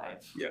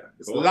 Live. Yeah,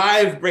 it's Cool.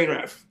 live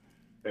BrainRap.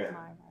 Yeah.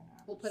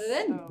 We'll put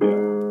it in.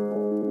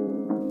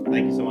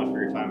 Thank you so much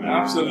for your time. Man.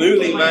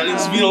 Absolutely, man.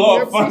 It's been a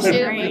lot of fun.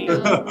 Appreciate it, Great.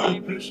 Micah. Really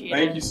appreciate it.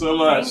 Thank you so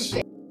much.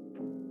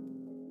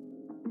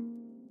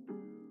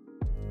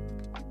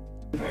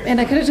 And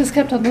I could have just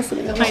kept on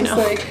listening. I was I just know.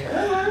 like,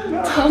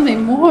 tell me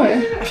more.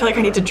 I feel like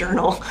I need to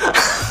journal.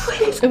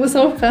 It was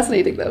so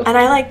fascinating, though. And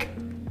I like,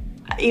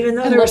 even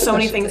though I there were love the so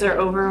many questions things I that are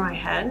had. over my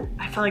head,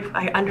 I feel like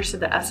I understood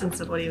the essence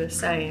of what he was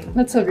saying.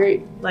 That's so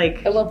great.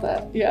 Like, I love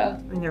that. Yeah.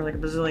 I mean, there were like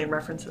a bazillion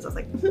references. I was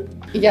like,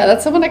 Yeah,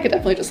 that's someone I could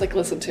definitely just like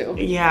listen to.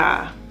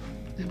 yeah.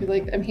 I'd be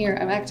like, I'm here.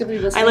 I'm actively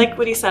listening. I like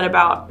what he said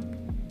about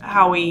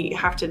how we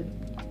have to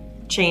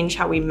change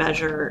how we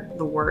measure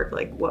the worth,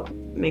 like what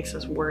makes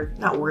us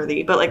not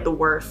worthy, but like the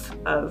worth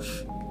of,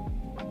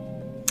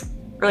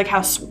 or like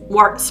how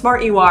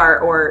smart you are,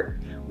 or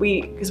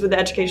because with the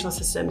educational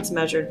system, it's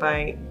measured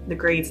by the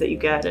grades that you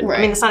get. And, Right.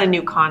 I mean, it's not a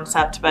new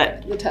concept,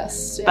 but the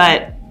tests. Yeah.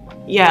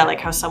 but yeah, like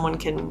how someone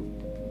can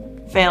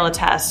fail a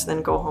test,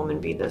 then go home and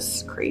be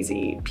this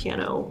crazy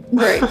piano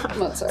Right.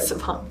 Mozart.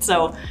 savant.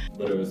 So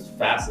But it was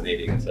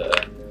fascinating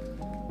to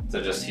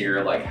just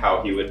hear like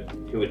how he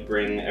would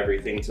bring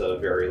everything to a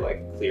very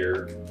like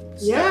clear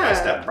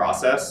step-by-step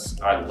process.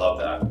 I love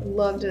that.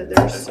 loved it.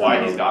 That's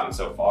why he's gotten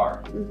so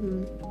far.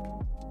 Mm-hmm.